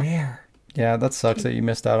 Where? Yeah, that sucks that you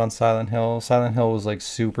missed out on Silent Hill. Silent Hill was like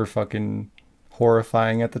super fucking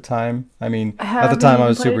horrifying at the time. I mean, at the time I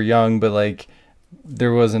was super young, but like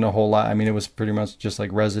there wasn't a whole lot. I mean, it was pretty much just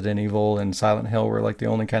like Resident Evil and Silent Hill were like the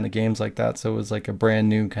only kind of games like that. So it was like a brand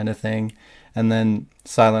new kind of thing. And then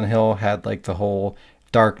Silent Hill had like the whole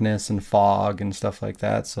darkness and fog and stuff like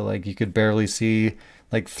that. So like you could barely see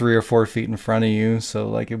like 3 or 4 feet in front of you. So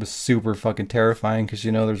like it was super fucking terrifying because,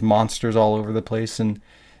 you know, there's monsters all over the place and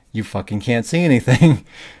you fucking can't see anything.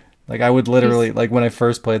 Like I would literally, like when I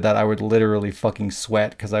first played that, I would literally fucking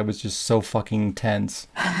sweat because I was just so fucking tense.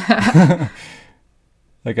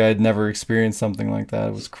 Like I had never experienced something like that.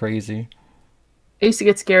 It was crazy. I used to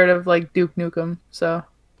get scared of like Duke Nukem, so.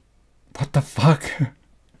 What the fuck?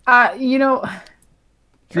 You know.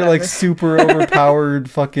 You're like super overpowered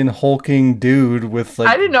fucking hulking dude with like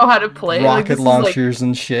I didn't know how to play rocket launchers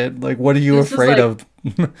and shit. Like what are you afraid of?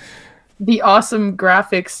 The awesome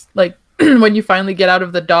graphics, like when you finally get out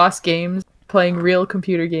of the DOS games, playing real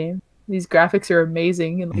computer games. These graphics are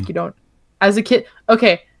amazing, and like you don't as a kid.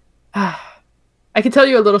 Okay. I can tell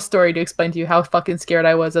you a little story to explain to you how fucking scared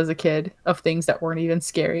I was as a kid of things that weren't even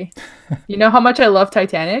scary. You know how much I love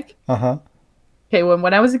Titanic? Uh-huh. Okay,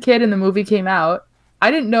 when I was a kid and the movie came out,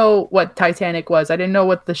 I didn't know what Titanic was. I didn't know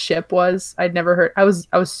what the ship was. I'd never heard. I was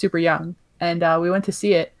super young, and we went to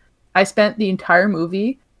see it. I spent the entire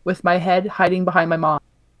movie with my head hiding behind my mom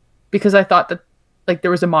because I thought that like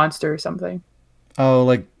there was a monster or something. Oh,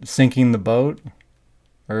 like sinking the boat?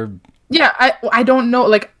 Or yeah, I don't know.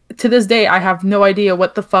 Like to this day, I have no idea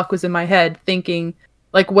what the fuck was in my head thinking.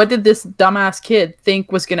 Like, what did this dumbass kid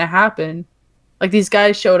think was gonna happen? Like these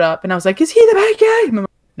guys showed up, and I was like, "Is he the bad guy?" And I'm like,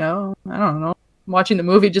 no, I don't know. I'm watching the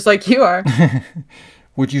movie just like you are.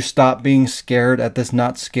 Would you stop being scared at this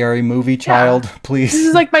not scary movie, child? Yeah. Please. This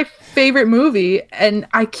is like my favorite movie, and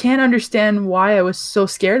I can't understand why I was so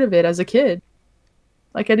scared of it as a kid.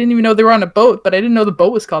 Like, I didn't even know they were on a boat, but I didn't know the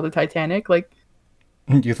boat was called the Titanic. Like,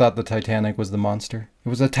 you thought the Titanic was the monster? It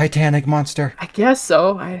was a Titanic monster. I guess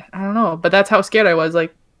so. I don't know, but that's how scared I was.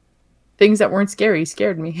 Like, things that weren't scary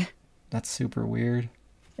scared me. That's super weird.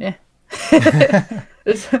 Yeah.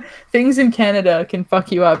 Things in Canada can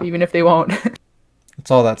fuck you up, even if they won't. It's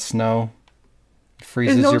all that snow. It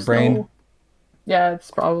freezes your brain. Snow. Yeah, it's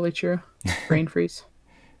probably true. Brain freeze.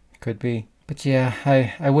 Could be. But yeah,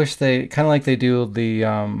 I wish they kind of like they do the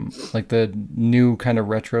like the new kind of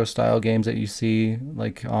retro style games that you see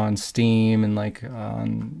like on Steam and like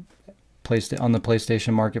on the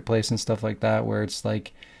PlayStation Marketplace and stuff like that, where it's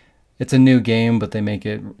like it's a new game but they make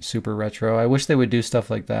it super retro. I wish they would do stuff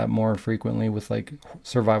like that more frequently with like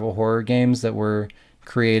survival horror games that were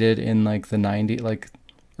created in like the 90s, like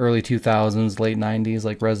early 2000s, late 90s,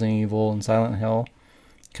 like Resident Evil and Silent Hill.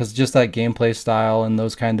 Because just that gameplay style and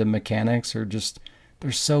those kind of mechanics are just,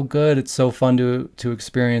 they're so good. It's so fun to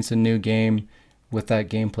experience a new game with that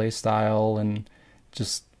gameplay style and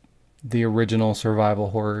just the original survival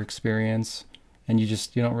horror experience. And you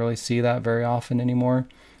don't really see that very often anymore.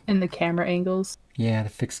 And the camera angles. Yeah, the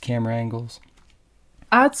fixed camera angles.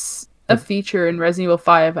 That's a feature in Resident Evil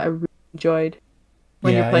 5 I really enjoyed.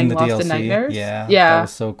 When you're playing Lost in Nightmares. Yeah, that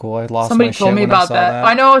was so cool. I lost somebody my shit told me when about I saw that.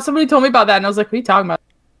 I know, somebody told me about that, and I was like, what are you talking about?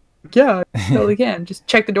 Yeah, I totally can. Just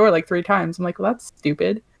check the door like 3 times. I'm like, well, that's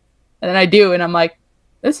stupid. And then I do, and I'm like,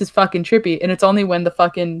 this is fucking trippy. And it's only when the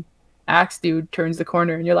fucking axe dude turns the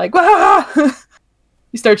corner, and you're like, ah!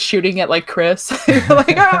 You start shooting at like Chris. You're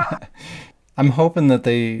like, ah! I'm hoping that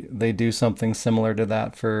they do something similar to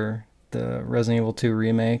that for the Resident Evil 2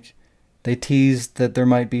 remake. They teased that there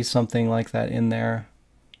might be something like that in there.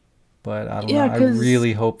 But I don't know. I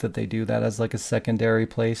really hope that they do that as like a secondary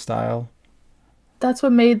play style. That's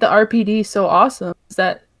what made the RPD so awesome. Is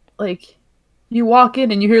that like you walk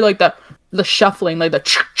in and you hear like the shuffling, like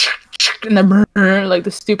the and the like the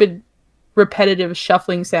stupid repetitive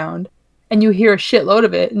shuffling sound, and you hear a shitload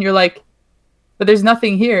of it, and you're like, but there's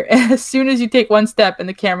nothing here. And as soon as you take one step and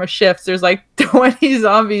the camera shifts, there's like 20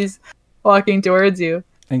 zombies walking towards you.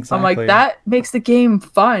 Exactly. I'm like, that makes the game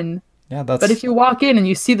fun. Yeah, that's. But if you walk in and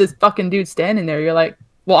you see this fucking dude standing there, you're like,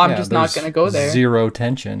 well, I'm just not gonna go there. Zero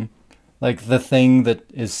tension. Like the thing that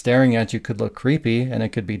is staring at you could look creepy and it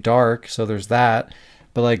could be dark, so there's that.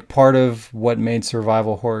 But like part of what made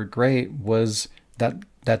survival horror great was that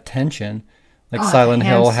tension. Like Silent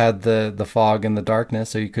Hill had the fog and the darkness,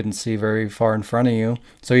 so you couldn't see very far in front of you.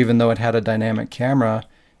 So even though it had a dynamic camera,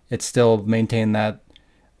 it still maintained that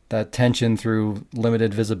tension through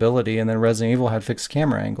limited visibility. And then Resident Evil had fixed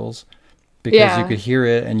camera angles because you could hear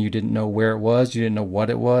it and you didn't know where it was, you didn't know what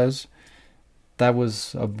it was. That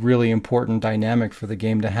was a really important dynamic for the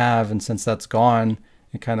game to have, and since that's gone,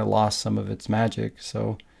 it kind of lost some of its magic.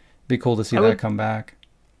 So it'd be cool to see that come back.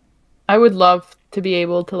 I would love to be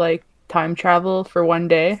able to like time travel for one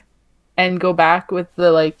day and go back with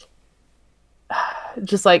the like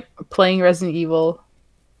just like playing Resident Evil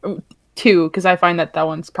 2, because I find that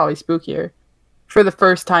one's probably spookier, for the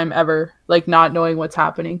first time ever, like not knowing what's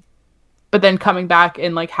happening, but then coming back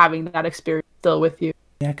and like having that experience still with you.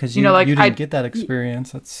 Yeah, because you know, like, you didn't get that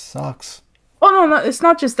experience. That sucks. Oh no, it's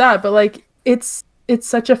not just that, but like it's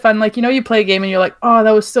such a fun, like, you know, you play a game and you're like, oh,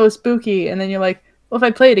 that was so spooky, and then you're like, well, if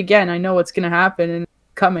I play it again, I know what's gonna happen and it's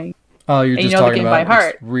coming. Oh, you're just talking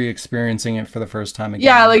about re-experiencing it for the first time again.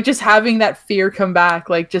 Yeah, like just having that fear come back,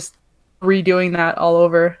 like just redoing that all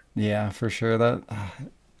over. Yeah, for sure. That,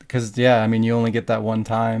 because yeah, I mean, you only get that one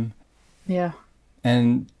time. Yeah.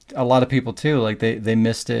 And a lot of people too, like they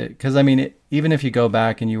missed it, because I mean, even if you go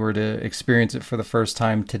back and you were to experience it for the first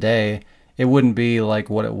time today, it wouldn't be like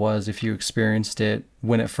what it was if you experienced it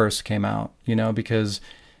when it first came out, you know, because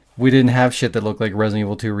we didn't have shit that looked like Resident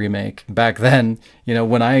Evil 2 Remake back then. You know,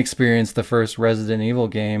 when I experienced the first Resident Evil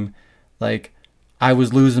game, like, I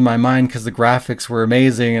was losing my mind because the graphics were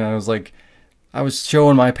amazing, and I was like, I was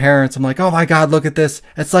showing my parents, I'm like, oh my god, look at this,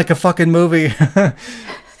 it's like a fucking movie.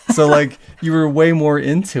 So like, you were way more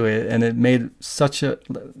into it, and it made such a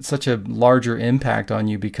larger impact on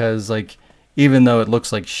you, because like, even though it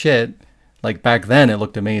looks like shit, like back then it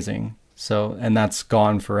looked amazing. So, and that's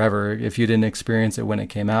gone forever. If you didn't experience it when it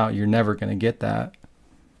came out, you're never going to get that.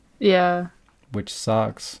 Yeah. Which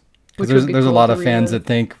sucks. Because there's a lot of fans that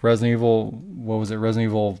think Resident Evil, what was it,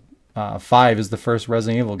 Resident Evil 5 is the first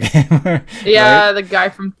Resident Evil game. Yeah, right? The guy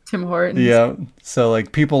from Tim Hortons. Yeah. So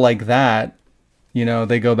like, people like that, you know,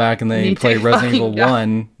 they go back and they play Resident Evil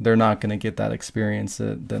 1, they're not going to get that experience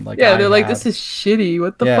that like, yeah, they're like, this is shitty.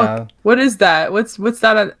 What the fuck? What is that? What's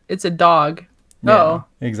that? It's a dog. Yeah, oh,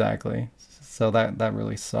 exactly. So that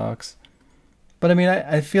really sucks. But I mean,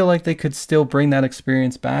 I feel like they could still bring that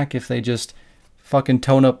experience back if they just fucking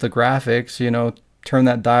tone up the graphics, you know, turn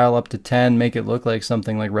that dial up to 10, make it look like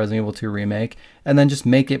something like Resident Evil 2 Remake, and then just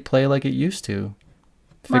make it play like it used to.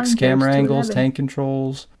 Fix camera angles, tank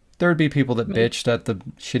controls. There would be people that bitched at the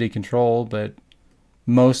shitty control, but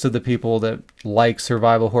most of the people that like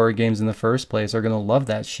survival horror games in the first place are going to love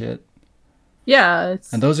that shit. Yeah,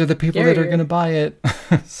 and those are the people that are going to buy it.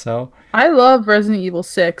 So I love Resident Evil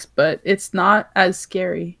 6, but it's not as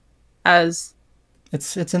scary as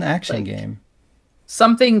it's an action game.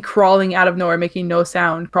 Something crawling out of nowhere, making no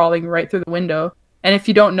sound, crawling right through the window. And if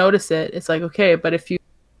you don't notice it, it's like, okay, but if you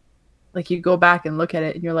like, you go back and look at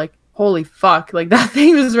it and you're like, holy fuck, like that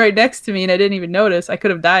thing was right next to me and I didn't even notice. I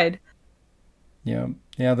could have died. Yeah,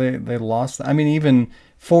 they lost. I mean, even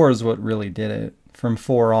 4 is what really did it. From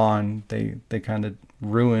 4 on, they kind of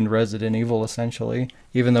ruined Resident Evil, essentially.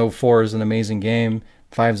 Even though 4 is an amazing game,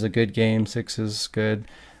 5 is a good game, 6 is good,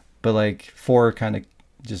 but like 4 kind of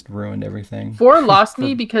just ruined everything. 4 lost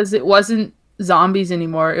me because it wasn't zombies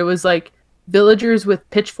anymore. It was like villagers with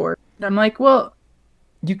pitchforks. And I'm like, well,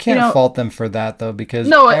 you can't fault them for that though,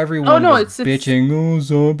 because everyone was bitching, oh,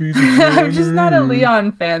 zombies. I'm just not a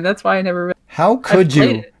Leon fan. That's why I never. How could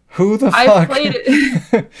you? Who the fuck? I played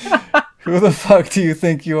it. Who the fuck do you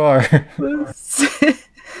think you are?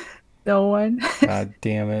 No one. God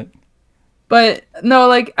damn it. But no,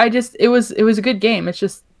 like, it was a good game. It's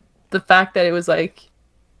just the fact that it was like,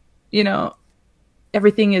 you know,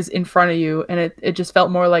 everything is in front of you, and it just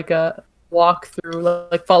felt more like a walk through,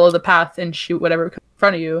 like follow the path and shoot whatever comes in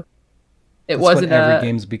front of you. That's wasn't what every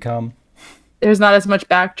game's become. There's not as much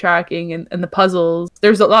backtracking, and the puzzles.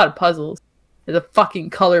 There's a lot of puzzles. There's a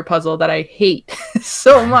fucking color puzzle that I hate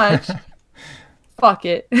so much. Fuck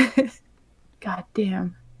it. God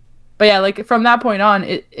damn. But yeah, like from that point on,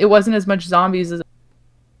 it wasn't as much zombies as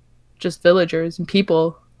just villagers and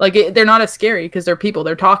people. Like they're not as scary because they're people.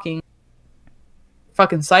 They're talking.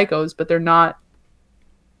 Fucking psychos, but they're not.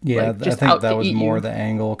 Yeah, like, I think that was more the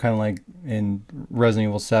angle, kind of like in Resident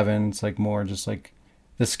Evil 7. It's like more just like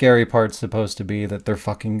the scary part's supposed to be that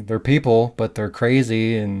they're people, but they're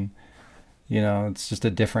crazy, and you know, it's just a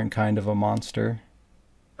different kind of a monster.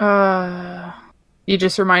 You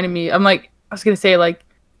just reminded me. I'm like, I was gonna say, like,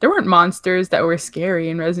 there weren't monsters that were scary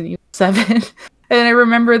in Resident Evil 7. And I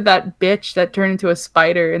remembered that bitch that turned into a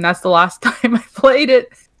spider, and that's the last time I played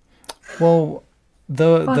it. Well,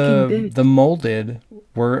 the molded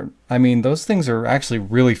were, I mean, those things are actually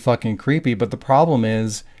really fucking creepy, but the problem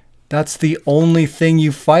is That's the only thing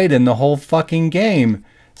you fight in the whole fucking game.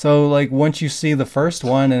 So, like, once you see the first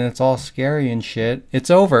one and it's all scary and shit, it's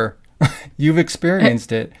over. You've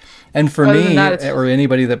experienced it. And for me, or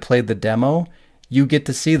anybody that played the demo, you get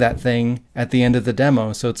to see that thing at the end of the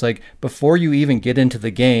demo. So it's like, before you even get into the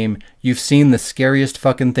game, you've seen the scariest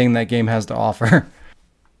fucking thing that game has to offer.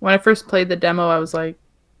 When I first played the demo, I was like,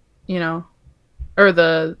 you know, or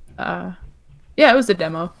the, yeah, it was the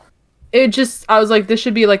demo. I was like, this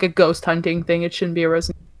should be like a ghost hunting thing. It shouldn't be a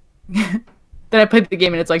Resident Evil. Then I played the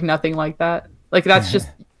game and it's like nothing like that. Like, that's just,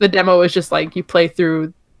 the demo was just like, you play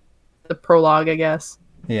through the prologue, I guess.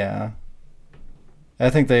 Yeah. I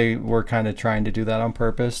think they were kind of trying to do that on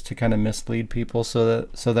purpose to kind of mislead people so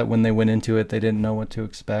that when they went into it, they didn't know what to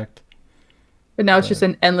expect. But now it's just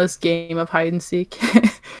an endless game of hide and seek,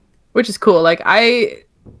 which is cool. Like,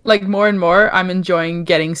 more and more, I'm enjoying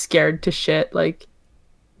getting scared to shit. Like,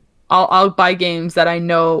 I'll buy games that I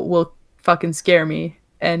know will fucking scare me.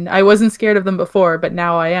 And I wasn't scared of them before, but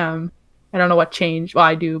now I am. I don't know what changed. Well,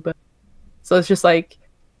 I do, but... So it's just like...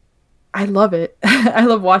 I love it. I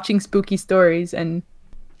love watching spooky stories and...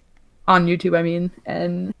 On YouTube, I mean.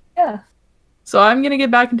 And, yeah. So I'm gonna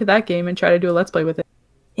get back into that game and try to do a Let's Play with it.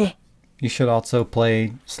 Yeah. You should also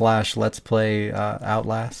play / Let's Play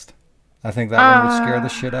Outlast. I think that one would scare the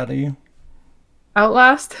shit out of you.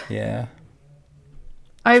 Outlast? Yeah.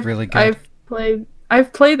 It's really good.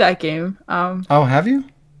 I've played that game. Oh, have you?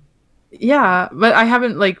 Yeah, but I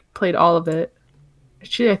haven't like played all of it.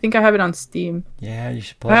 Actually, I think I have it on Steam. Yeah, you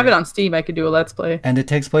should play. If I have it on Steam, I could do a Let's Play. And it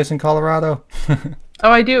takes place in Colorado.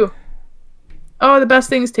 Oh, I do. Oh, the best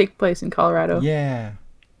things take place in Colorado. Yeah.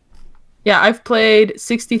 Yeah, I've played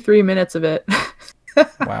 63 minutes of it.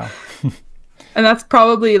 Wow. And that's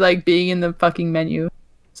probably like being in the fucking menu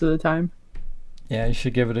most of the time. Yeah, you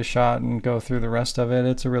should give it a shot and go through the rest of it.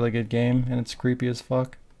 It's a really good game, and it's creepy as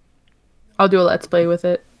fuck. I'll do a Let's Play with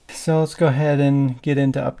it. So let's go ahead and get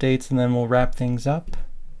into updates, and then we'll wrap things up.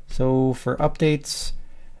 So for updates,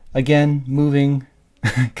 again, moving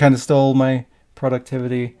kind of stole my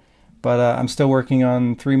productivity, but I'm still working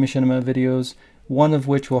on 3 machinima videos, one of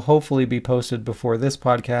which will hopefully be posted before this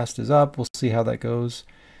podcast is up. We'll see how that goes.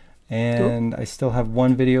 And cool. I still have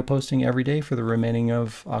 1 video posting every day for the remaining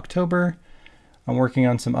of October. I'm working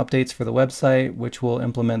on some updates for the website, which will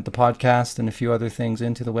implement the podcast and a few other things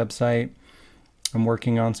into the website. I'm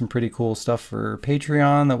working on some pretty cool stuff for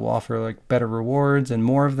Patreon that will offer like better rewards and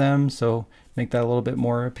more of them, so make that a little bit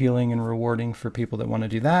more appealing and rewarding for people that want to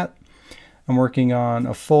do that. I'm working on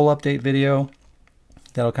a full update video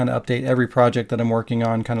that'll kind of update every project that I'm working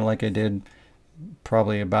on, kind of like I did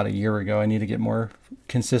probably about a year ago. I need to get more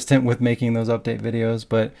consistent with making those update videos,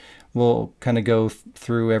 but we'll kind of go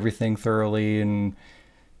through everything thoroughly, and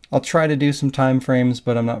I'll try to do some time frames,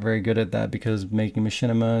 but I'm not very good at that because making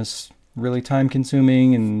machinima is really time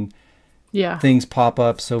consuming, and things pop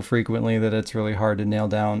up so frequently that it's really hard to nail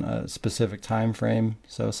down a specific time frame.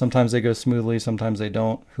 So sometimes they go smoothly, sometimes they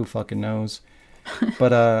don't. Who fucking knows?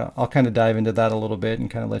 But I'll kind of dive into that a little bit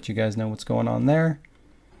and kind of let you guys know what's going on there.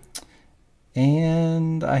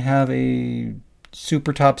 And I have a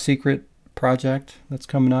super top secret project that's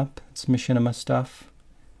coming up. It's machinima stuff.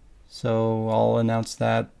 So I'll announce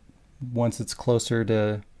that once it's closer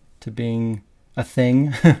to being a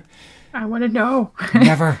thing. I want to know.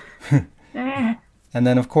 Never. And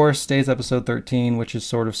then, of course, stays episode 13, which is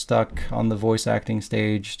sort of stuck on the voice acting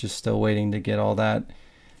stage, just still waiting to get all that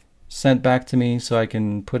sent back to me so I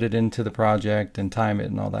can put it into the project and time it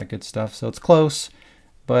and all that good stuff. So it's close,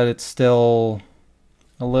 but it's still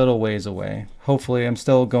a little ways away. Hopefully, I'm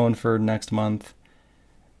still going for next month,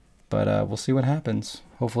 but we'll see what happens.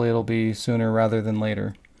 Hopefully, it'll be sooner rather than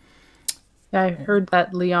later. Yeah, I heard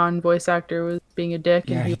that Leon voice actor was being a dick.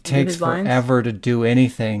 Yeah, and he takes forever to do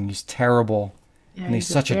anything. He's terrible. Yeah, and he's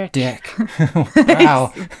such a dick.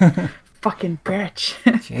 Wow. Fucking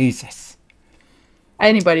bitch. Jesus.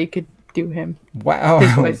 Anybody could do him. Wow.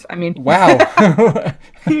 His voice, I mean. Wow.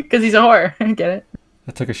 Because he's a whore. I get it.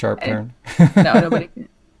 That took a sharp turn. No, nobody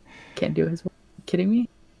can't do his voice. Are you kidding me?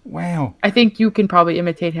 Wow. I think you can probably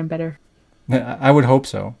imitate him better. I would hope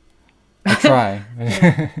so. I'll try.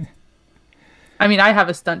 I mean, I have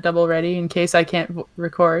a stunt double ready in case I can't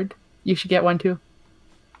record. You should get one too.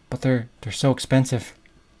 But they're so expensive.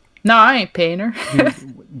 No, I ain't paying her.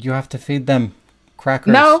 you have to feed them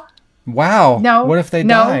crackers. No. Wow. No. What if they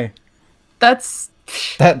die? That's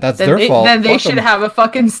their fault. Then they should have a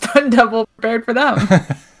fucking stunt double prepared for them.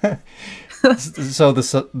 So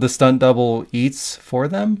the stunt double eats for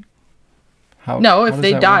them? No, if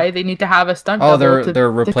they die, they need to have a stunt double.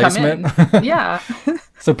 Their replacement? To come in. Yeah.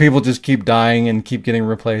 So people just keep dying and keep getting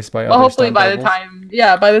replaced by other hopefully stunt by doubles?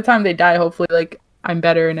 by the time they die, hopefully like I'm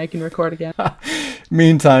better and I can record again.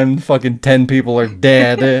 Meantime, fucking 10 people are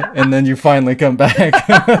dead, and then you finally come back.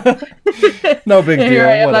 No big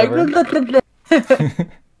deal, whatever. Like,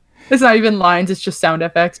 it's not even lines, it's just sound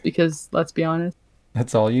effects because, let's be honest.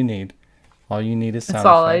 That's all you need. All you need is sound effects.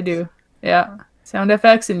 That's all I do. Yeah. Sound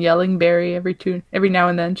effects and yelling Barry every now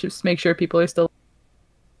and then, just make sure people are still...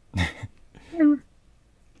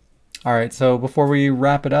 All right, so before we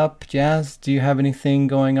wrap it up, Jazz, do you have anything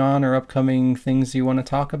going on or upcoming things you want to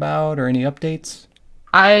talk about or any updates?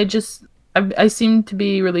 I seem to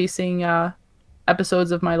be releasing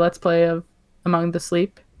episodes of my Let's Play of Among the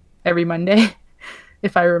Sleep every Monday,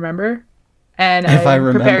 if I remember. And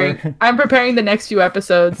I'm preparing the next few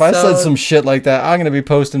episodes. If I said some shit like that, I'm going to be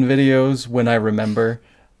posting videos when I remember.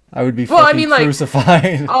 I would be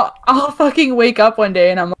crucified. I'll fucking wake up one day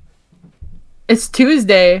and I'm like, it's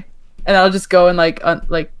Tuesday. And I'll just go and like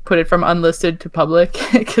put it from unlisted to public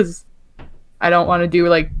because I don't want to do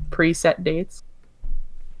like preset dates.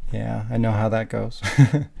 Yeah, I know how that goes.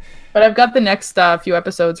 But I've got the next few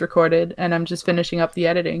episodes recorded, and I'm just finishing up the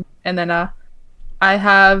editing. And then I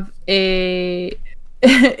have a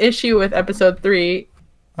issue with episode 3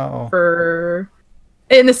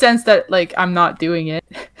 in the sense that like I'm not doing it.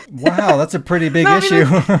 Wow, that's a pretty big issue.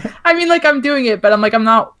 I mean, like I'm doing it, but I'm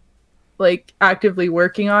not like actively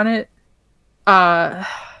working on it. I'm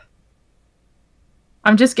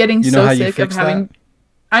just getting so sick of having that?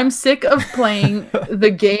 I'm sick of playing the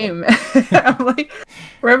game. I'm like,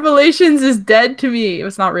 Revelations is dead to me.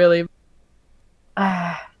 It's not really.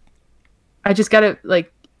 I just gotta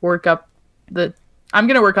like work up I'm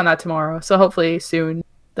gonna work on that tomorrow, so hopefully soon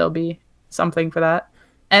there'll be something for that.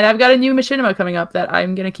 And I've got a new machinima coming up that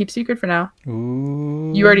I'm gonna keep secret for now.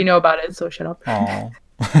 Ooh. You already know about it, so shut up. Aww.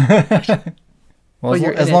 Well,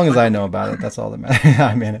 as long as I know about it, that's all that matters.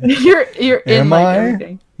 I'm in it. You're in like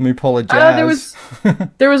everything. Let me pull a Jazz.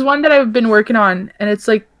 There was one that I've been working on, and it's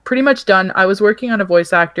like pretty much done. I was working on a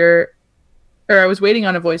voice actor, or I was waiting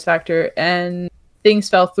on a voice actor, and things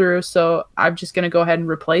fell through. So I'm just gonna go ahead and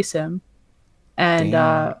replace him. And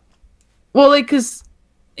well, like, cause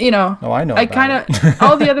you know, I kind of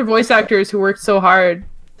all the other voice actors who worked so hard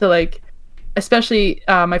to like, especially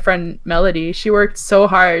my friend Melody, she worked so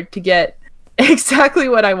hard to get exactly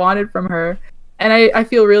what I wanted from her, and I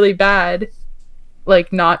feel really bad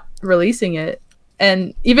like not releasing it.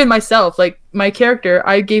 And even myself, like my character,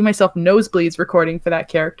 I gave myself nosebleeds recording for that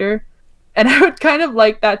character, and I would kind of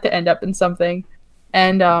like that to end up in something.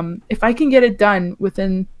 And if I can get it done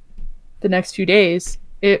within the next few days,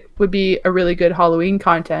 it would be a really good Halloween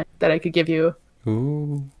content that I could give you.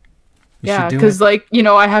 Ooh. Yeah, because like, you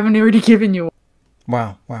know, I haven't already given you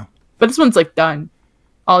one. Wow. But this one's like done.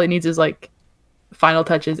 All it needs is like final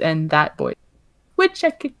touches and that voice, which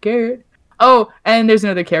I could get. Oh, and there's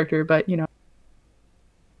another character, but you know,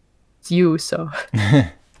 it's you, so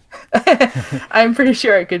I'm pretty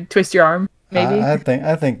sure I could twist your arm. Maybe. I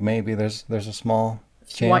think maybe there's a small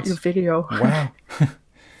chance. You want your video? Wow.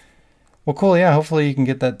 Well, cool. Yeah, hopefully you can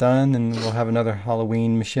get that done, and we'll have another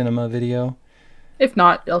Halloween machinima video. If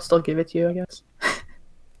not, I'll still give it to you, I guess.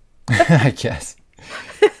 I guess.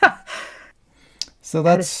 So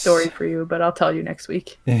that's a story for you, but I'll tell you next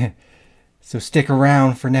week. Yeah. So stick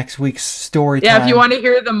around for next week's story time. Yeah, if you want to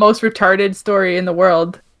hear the most retarded story in the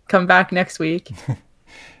world, come back next week.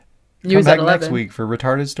 Come back next week for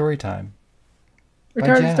retarded story time.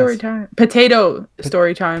 Retarded story time. Potato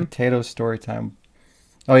story time. Potato story time.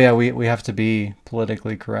 Oh yeah, we have to be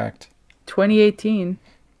politically correct. 2018.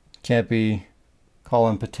 Can't be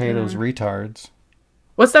calling potatoes retards.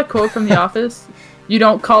 What's that quote from The Office? You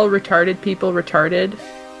don't call retarded people retarded.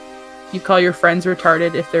 You call your friends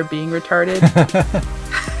retarded if they're being retarded.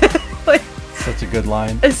 Like, such a good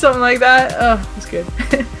line. It's something like that. Oh, it's good.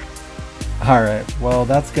 Alright, well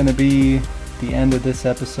that's going to be the end of this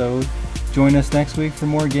episode. Join us next week for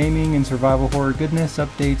more gaming and survival horror goodness,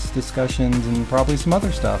 updates, discussions, and probably some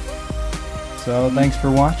other stuff. So thanks for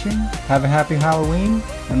watching, have a happy Halloween,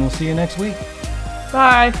 and we'll see you next week.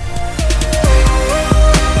 Bye!